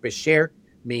dictionary. Besheert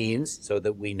means, so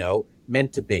that we know,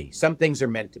 meant to be. Some things are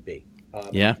meant to be.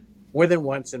 More than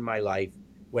once in my life,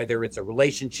 whether it's a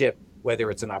relationship,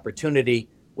 whether it's an opportunity,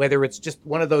 whether it's just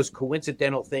one of those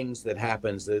coincidental things that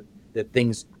happens, that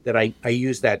things that I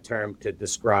use that term to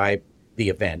describe the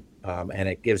event. And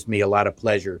it gives me a lot of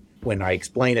pleasure when I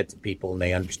explain it to people and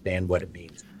they understand what it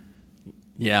means.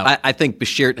 Yeah, I think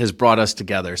Besheert has brought us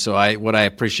together. So what I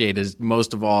appreciate is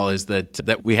most of all is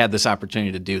that we had this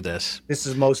opportunity to do this. This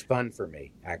is most fun for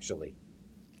me, actually.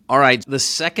 All right. The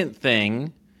second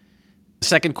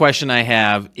question I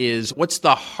have is, what's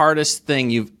the hardest thing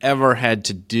you've ever had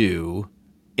to do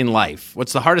in life?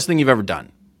 What's the hardest thing you've ever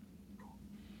done?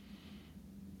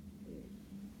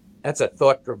 That's a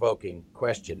thought-provoking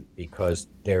question because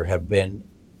there have been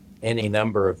any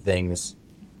number of things.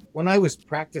 When I was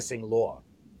practicing law,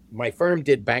 my firm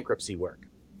did bankruptcy work.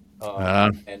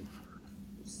 And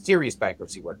serious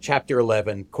bankruptcy work, Chapter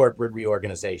 11, corporate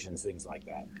reorganizations, things like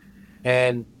that.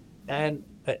 And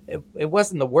it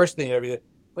wasn't the worst thing ever.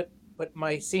 But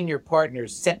my senior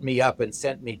partners sent me up and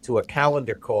sent me to a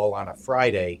calendar call on a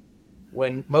Friday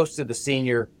when most of the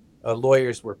senior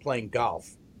lawyers were playing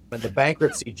golf. And the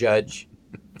bankruptcy judge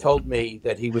told me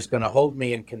that he was going to hold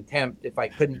me in contempt if I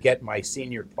couldn't get my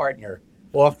senior partner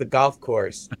off the golf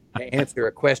course to answer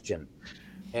a question.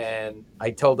 And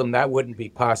I told him that wouldn't be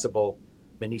possible.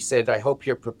 And he said, I hope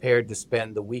you're prepared to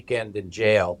spend the weekend in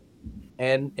jail.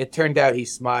 And it turned out he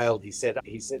smiled. He said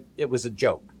it was a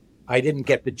joke. I didn't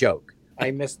get the joke. I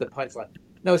missed the punchline.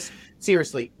 No,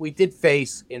 seriously, we did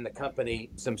face in the company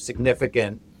some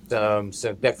significant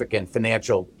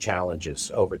financial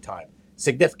challenges over time.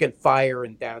 Significant fire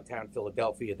in downtown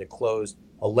Philadelphia that closed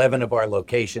 11 of our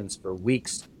locations for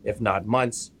weeks, if not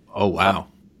months. Oh, wow.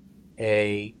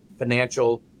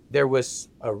 There was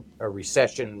a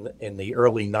recession in the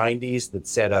early 90s that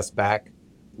set us back.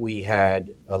 We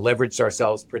had leveraged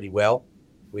ourselves pretty well.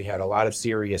 We had a lot of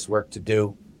serious work to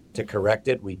do to correct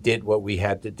it. We did what we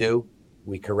had to do.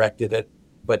 We corrected it.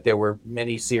 But there were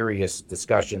many serious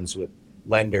discussions with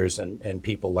lenders and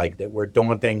people like that were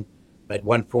daunting. At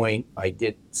one point, I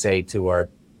did say to our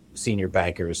senior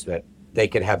bankers that they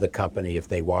could have the company if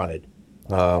they wanted.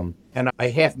 And I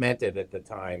half meant it at the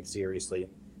time, seriously.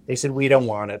 They said, we don't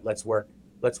want it. Let's work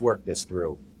this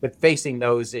through. But facing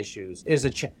those issues is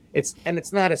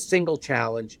it's not a single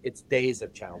challenge. It's days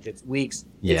of challenge. It's weeks.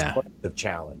 Yeah. It's months of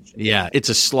challenge. Yeah. It's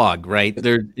a slog, right?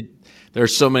 There are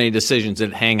so many decisions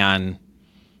that hang on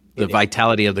the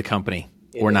vitality of the company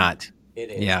or not. It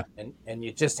is. Yeah. And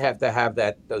you just have to have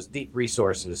those deep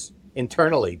resources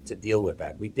internally to deal with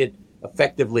that. We did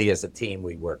effectively as a team.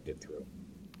 We worked it through.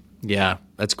 Yeah.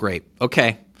 That's great.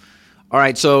 Okay. All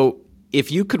right. So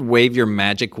if you could wave your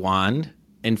magic wand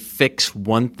and fix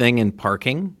one thing in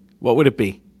parking, what would it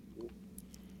be?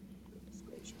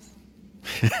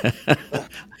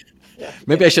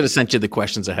 Maybe I should have sent you the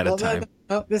questions ahead of time.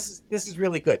 No, this is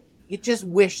really good. You just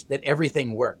wish that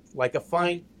everything worked like a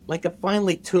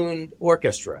finely tuned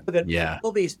orchestra. That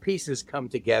all these pieces come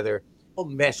together, all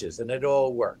meshes, and it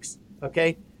all works.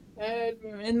 Okay? And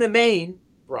in the main,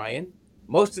 Brian,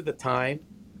 most of the time,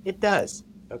 it does.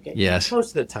 Okay? Yes. Most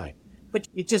of the time. But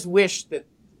you just wish that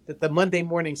the Monday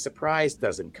morning surprise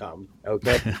doesn't come,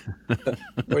 okay?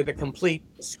 Or the complete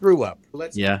screw up.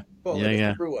 Let's call it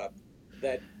a screw up.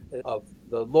 That of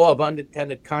the law of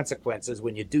unintended consequences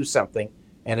when you do something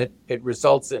and it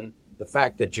results in the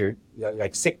fact that you're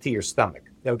like sick to your stomach,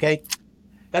 okay?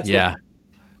 That's what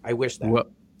I wish that. Well,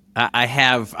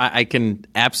 I can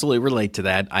absolutely relate to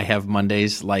that. I have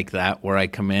Mondays like that where I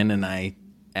come in and I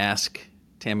ask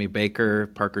Tammy Baker,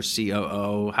 Parker's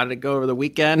COO, how did it go over the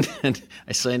weekend? And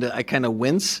I kind of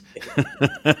wince.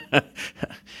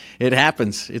 It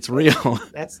happens. It's real.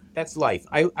 That's life.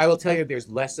 I will tell you there's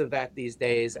less of that these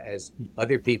days as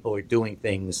other people are doing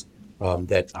things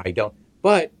that I don't.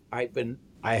 But I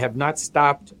have not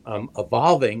stopped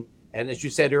evolving. And as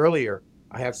you said earlier,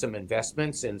 I have some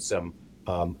investments in some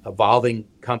evolving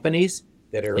companies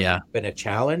that are been a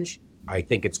challenge. I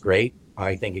think it's great.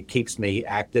 I think it keeps me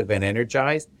active and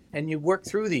energized. And you work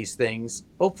through these things.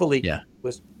 Hopefully,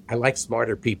 I like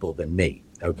smarter people than me.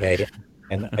 Okay,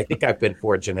 and I think I've been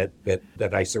fortunate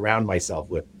that I surround myself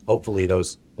with. Hopefully,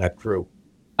 that crew.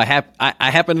 I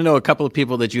happen to know a couple of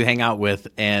people that you hang out with,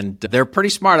 and they're pretty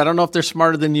smart. I don't know if they're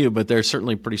smarter than you, but they're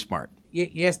certainly pretty smart.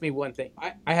 You asked me one thing.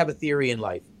 I have a theory in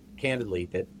life, candidly,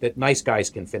 that nice guys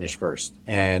can finish first,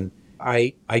 and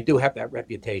I do have that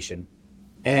reputation,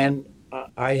 and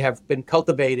I have been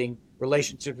cultivating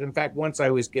relationships. In fact, once I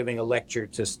was giving a lecture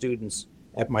to students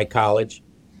at my college,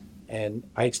 and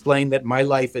I explained that my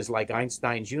life is like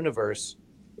Einstein's universe.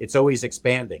 It's always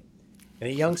expanding. And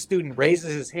a young student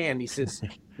raises his hand. He says,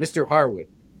 Mr. Harwood.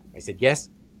 I said, yes.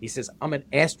 He says, I'm an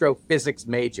astrophysics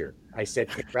major. I said,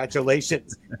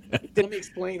 congratulations. Let me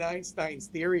explain Einstein's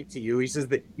theory to you. He says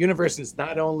the universe is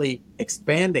not only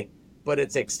expanding, but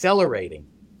it's accelerating.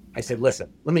 I said, listen,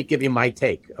 let me give you my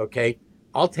take, okay?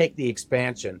 I'll take the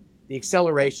expansion. The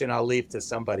acceleration I'll leave to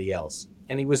somebody else.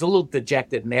 And he was a little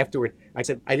dejected. And afterward, I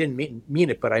said, I didn't mean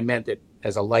it, but I meant it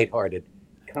as a lighthearted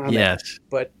comment. Yes.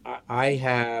 But I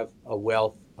have a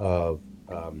wealth of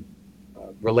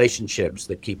relationships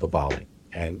that keep evolving.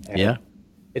 And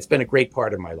it's been a great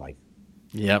part of my life.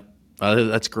 Yep.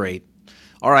 That's great.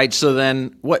 All right. So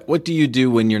then what do you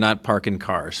do when you're not parking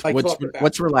cars?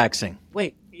 What's relaxing?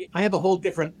 Wait, I have a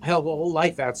whole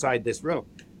life outside this room.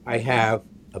 I have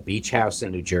a beach house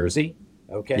in New Jersey.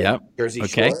 Okay. Yep. Jersey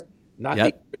Shore. not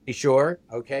Yep. the Jersey Shore.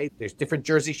 Okay, there's different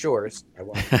Jersey Shores.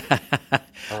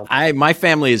 My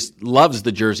family loves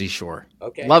the Jersey Shore.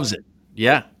 Okay, Loves it.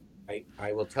 Yeah.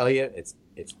 I will tell you, it's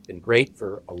been great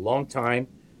for a long time,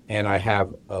 and I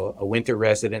have a winter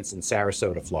residence in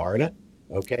Sarasota, Florida.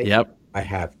 Okay. Yep. I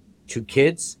have 2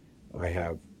 kids. I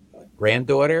have a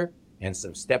granddaughter and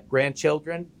some step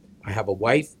grandchildren. I have a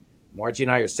wife. Margie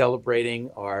and I are celebrating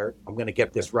I'm going to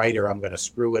get this right or I'm going to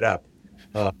screw it up.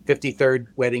 53rd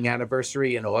wedding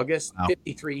anniversary in August. Wow.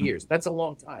 53 years. That's a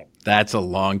long time. That's a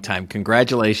long time.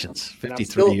 Congratulations.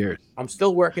 53 years. I'm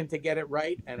still working to get it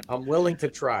right, and I'm willing to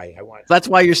try. That's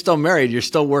why you're still married. You're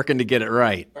still working to get it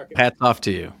right. Hats off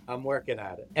to you. I'm working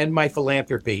at it. And my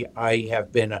philanthropy, I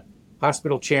have been a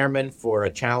hospital chairman for a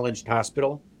challenged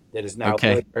hospital that is now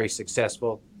very, very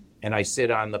successful. And I sit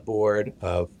on the board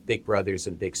of Big Brothers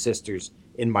and Big Sisters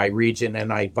in my region.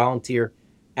 And I volunteer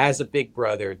as a big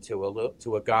brother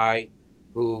to a guy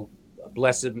who,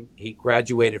 bless him, he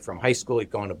graduated from high school. He's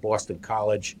going to Boston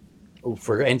College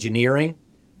for engineering.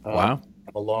 Wow.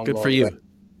 Good for way. you.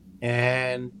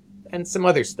 And some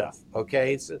other stuff.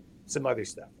 Okay. Some other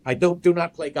stuff. I do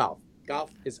not play golf.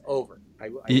 Golf is over.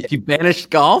 You banished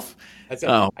golf? I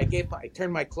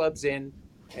turned my clubs in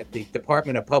at the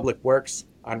Department of Public Works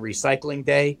on recycling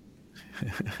day.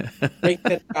 Great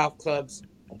golf clubs,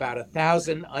 about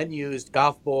 1,000 unused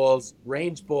golf balls,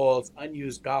 range balls,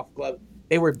 unused golf clubs.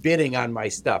 They were bidding on my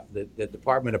stuff, the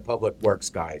Department of Public Works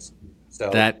guys. So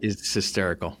that is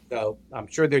hysterical. So I'm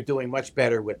sure they're doing much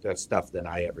better with that stuff than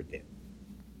I ever did.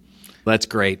 That's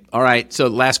great. All right. So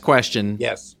last question.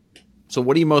 Yes. So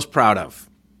what are you most proud of?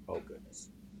 Oh, goodness.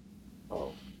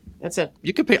 Oh, that's it.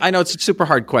 You could pick. I know it's a super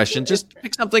hard question. Just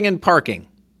pick something in parking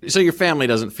so your family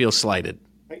doesn't feel slighted.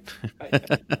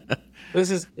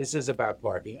 This is about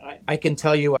parking. I can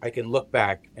tell you, I can look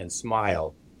back and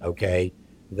smile, okay,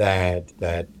 that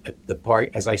the park,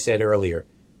 as I said earlier,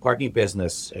 parking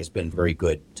business has been very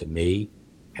good to me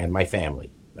and my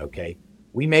family, okay?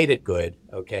 We made it good,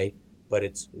 okay? But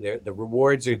it's there, the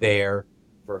rewards are there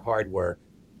for hard work,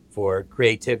 for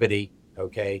creativity,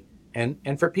 okay? And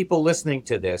for people listening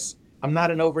to this, I'm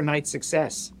not an overnight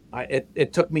success.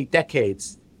 It took me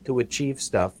decades to achieve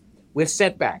stuff with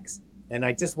setbacks. And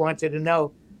I just want you to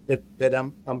know that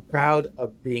I'm proud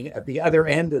of being at the other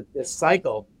end of this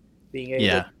cycle, being able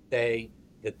to say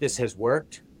that this has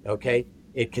worked, okay?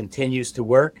 It continues to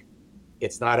work.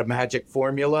 It's not a magic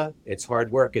formula. It's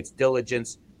hard work. It's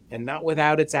diligence, and not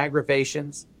without its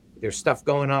aggravations. There's stuff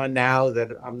going on now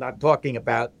that I'm not talking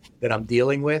about that I'm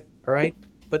dealing with, all right?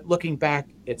 But looking back,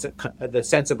 it's the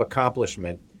sense of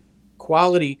accomplishment,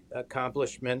 quality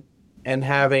accomplishment, and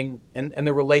having and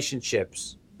the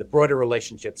relationships, the broader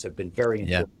relationships have been very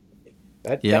important.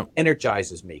 That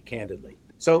energizes me, candidly.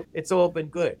 So it's all been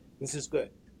good. This is good.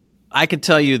 I could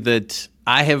tell you that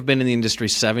I have been in the industry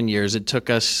 7 years. It took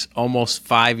us almost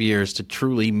 5 years to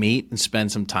truly meet and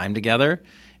spend some time together.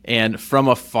 And from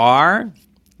afar,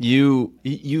 I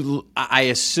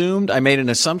made an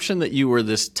assumption that you were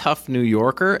this tough New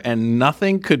Yorker, and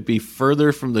nothing could be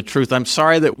further from the truth. I'm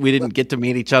sorry that we didn't get to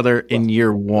meet each other in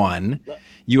year one.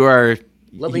 Wait a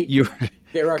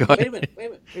minute.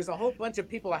 There's a whole bunch of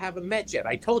people I haven't met yet.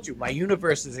 I told you my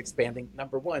universe is expanding,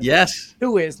 number one. Yes.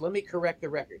 Two is, let me correct the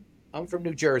record. I'm from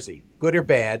New Jersey, good or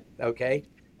bad, okay?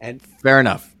 And fair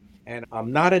enough. And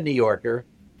I'm not a New Yorker,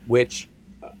 which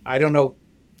I don't know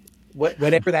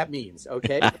whatever that means,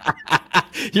 okay?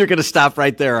 You're going to stop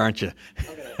right there, aren't you?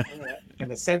 I'm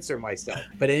going to censor myself.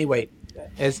 But anyway,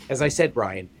 as I said,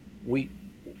 Brian,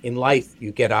 in life,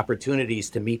 you get opportunities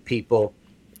to meet people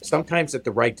sometimes at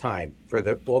the right time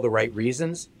for all the right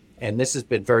reasons. And this has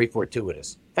been very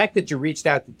fortuitous. The fact that you reached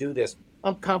out to do this,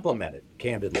 I'm complimented,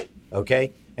 candidly.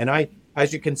 Okay. And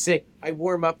as you can see, I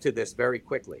warm up to this very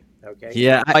quickly. Okay.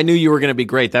 Yeah. I knew you were going to be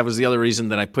great. That was the other reason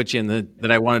that I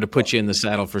wanted to put you in the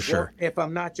saddle for sure. If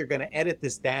I'm not, you're going to edit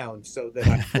this down so that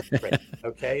I look great.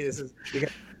 Okay.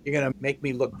 You're going to make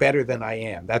me look better than I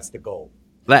am. That's the goal.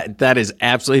 That is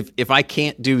absolutely. If I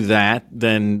can't do that,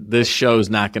 then this show's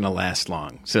not going to last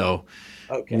long. So,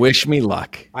 wish me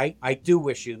luck. I do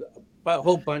wish you a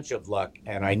whole bunch of luck,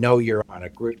 and I know you're on a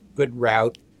good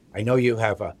route. I know you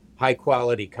have a high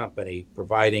quality company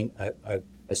providing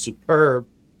a superb,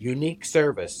 unique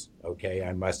service. Okay,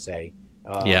 I must say.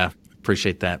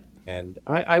 Appreciate that. And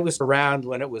I was around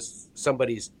when it was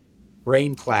somebody's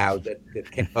brain cloud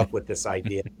that came up with this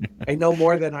idea. I know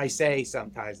more than I say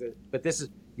sometimes, but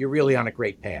you're really on a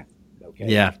great path. Okay.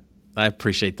 Yeah, I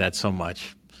appreciate that so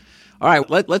much. All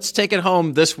right, let's take it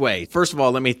home this way. First of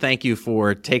all, let me thank you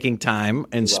for taking time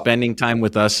and spending time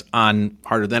with us on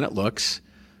Harder Than It Looks,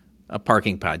 a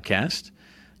parking podcast.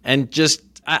 And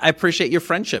just I appreciate your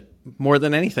friendship more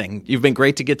than anything. You've been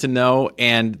great to get to know,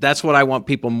 and that's what I want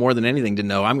people more than anything to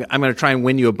know. I'm going to try and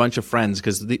win you a bunch of friends,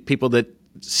 because the people that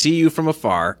see you from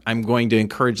afar, I'm going to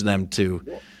encourage them to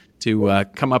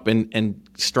come up and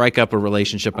strike up a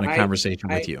relationship and a conversation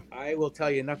with you. I will tell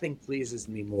you, nothing pleases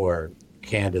me more,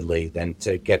 candidly, than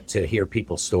to get to hear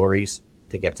people's stories,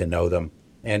 to get to know them.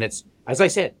 And it's, as I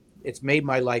said, it's made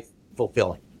my life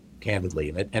fulfilling, candidly,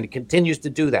 and it continues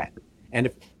to do that. And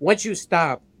if you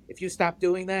stop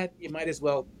doing that, you might as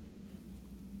well.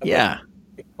 Yeah.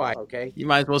 Okay. You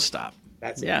might as well stop.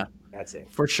 That's it. Yeah. That's it.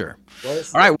 For sure. Well,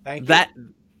 all right. Thank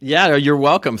you. Yeah, you're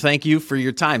welcome. Thank you for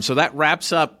your time. So that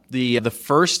wraps up the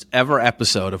first ever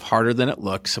episode of Harder Than It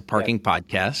Looks, a parking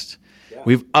podcast. Yeah.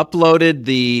 We've uploaded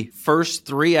the first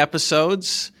 3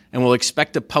 episodes, and we'll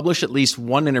expect to publish at least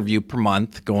 1 interview per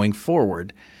month going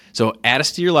forward. So add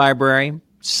us to your library.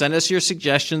 Send us your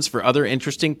suggestions for other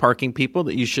interesting parking people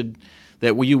that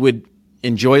you would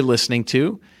enjoy listening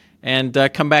to, and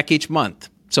come back each month.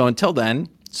 So until then,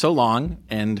 so long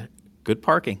and good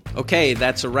parking. Okay,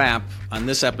 that's a wrap on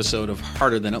this episode of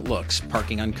Harder Than It Looks,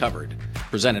 Parking Uncovered,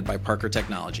 presented by Parker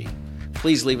Technology.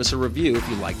 Please leave us a review if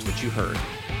you liked what you heard.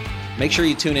 Make sure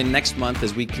you tune in next month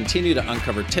as we continue to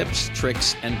uncover tips,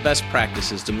 tricks, and best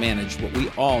practices to manage what we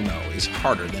all know is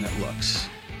harder than it looks: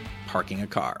 parking a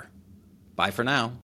car. Bye for now.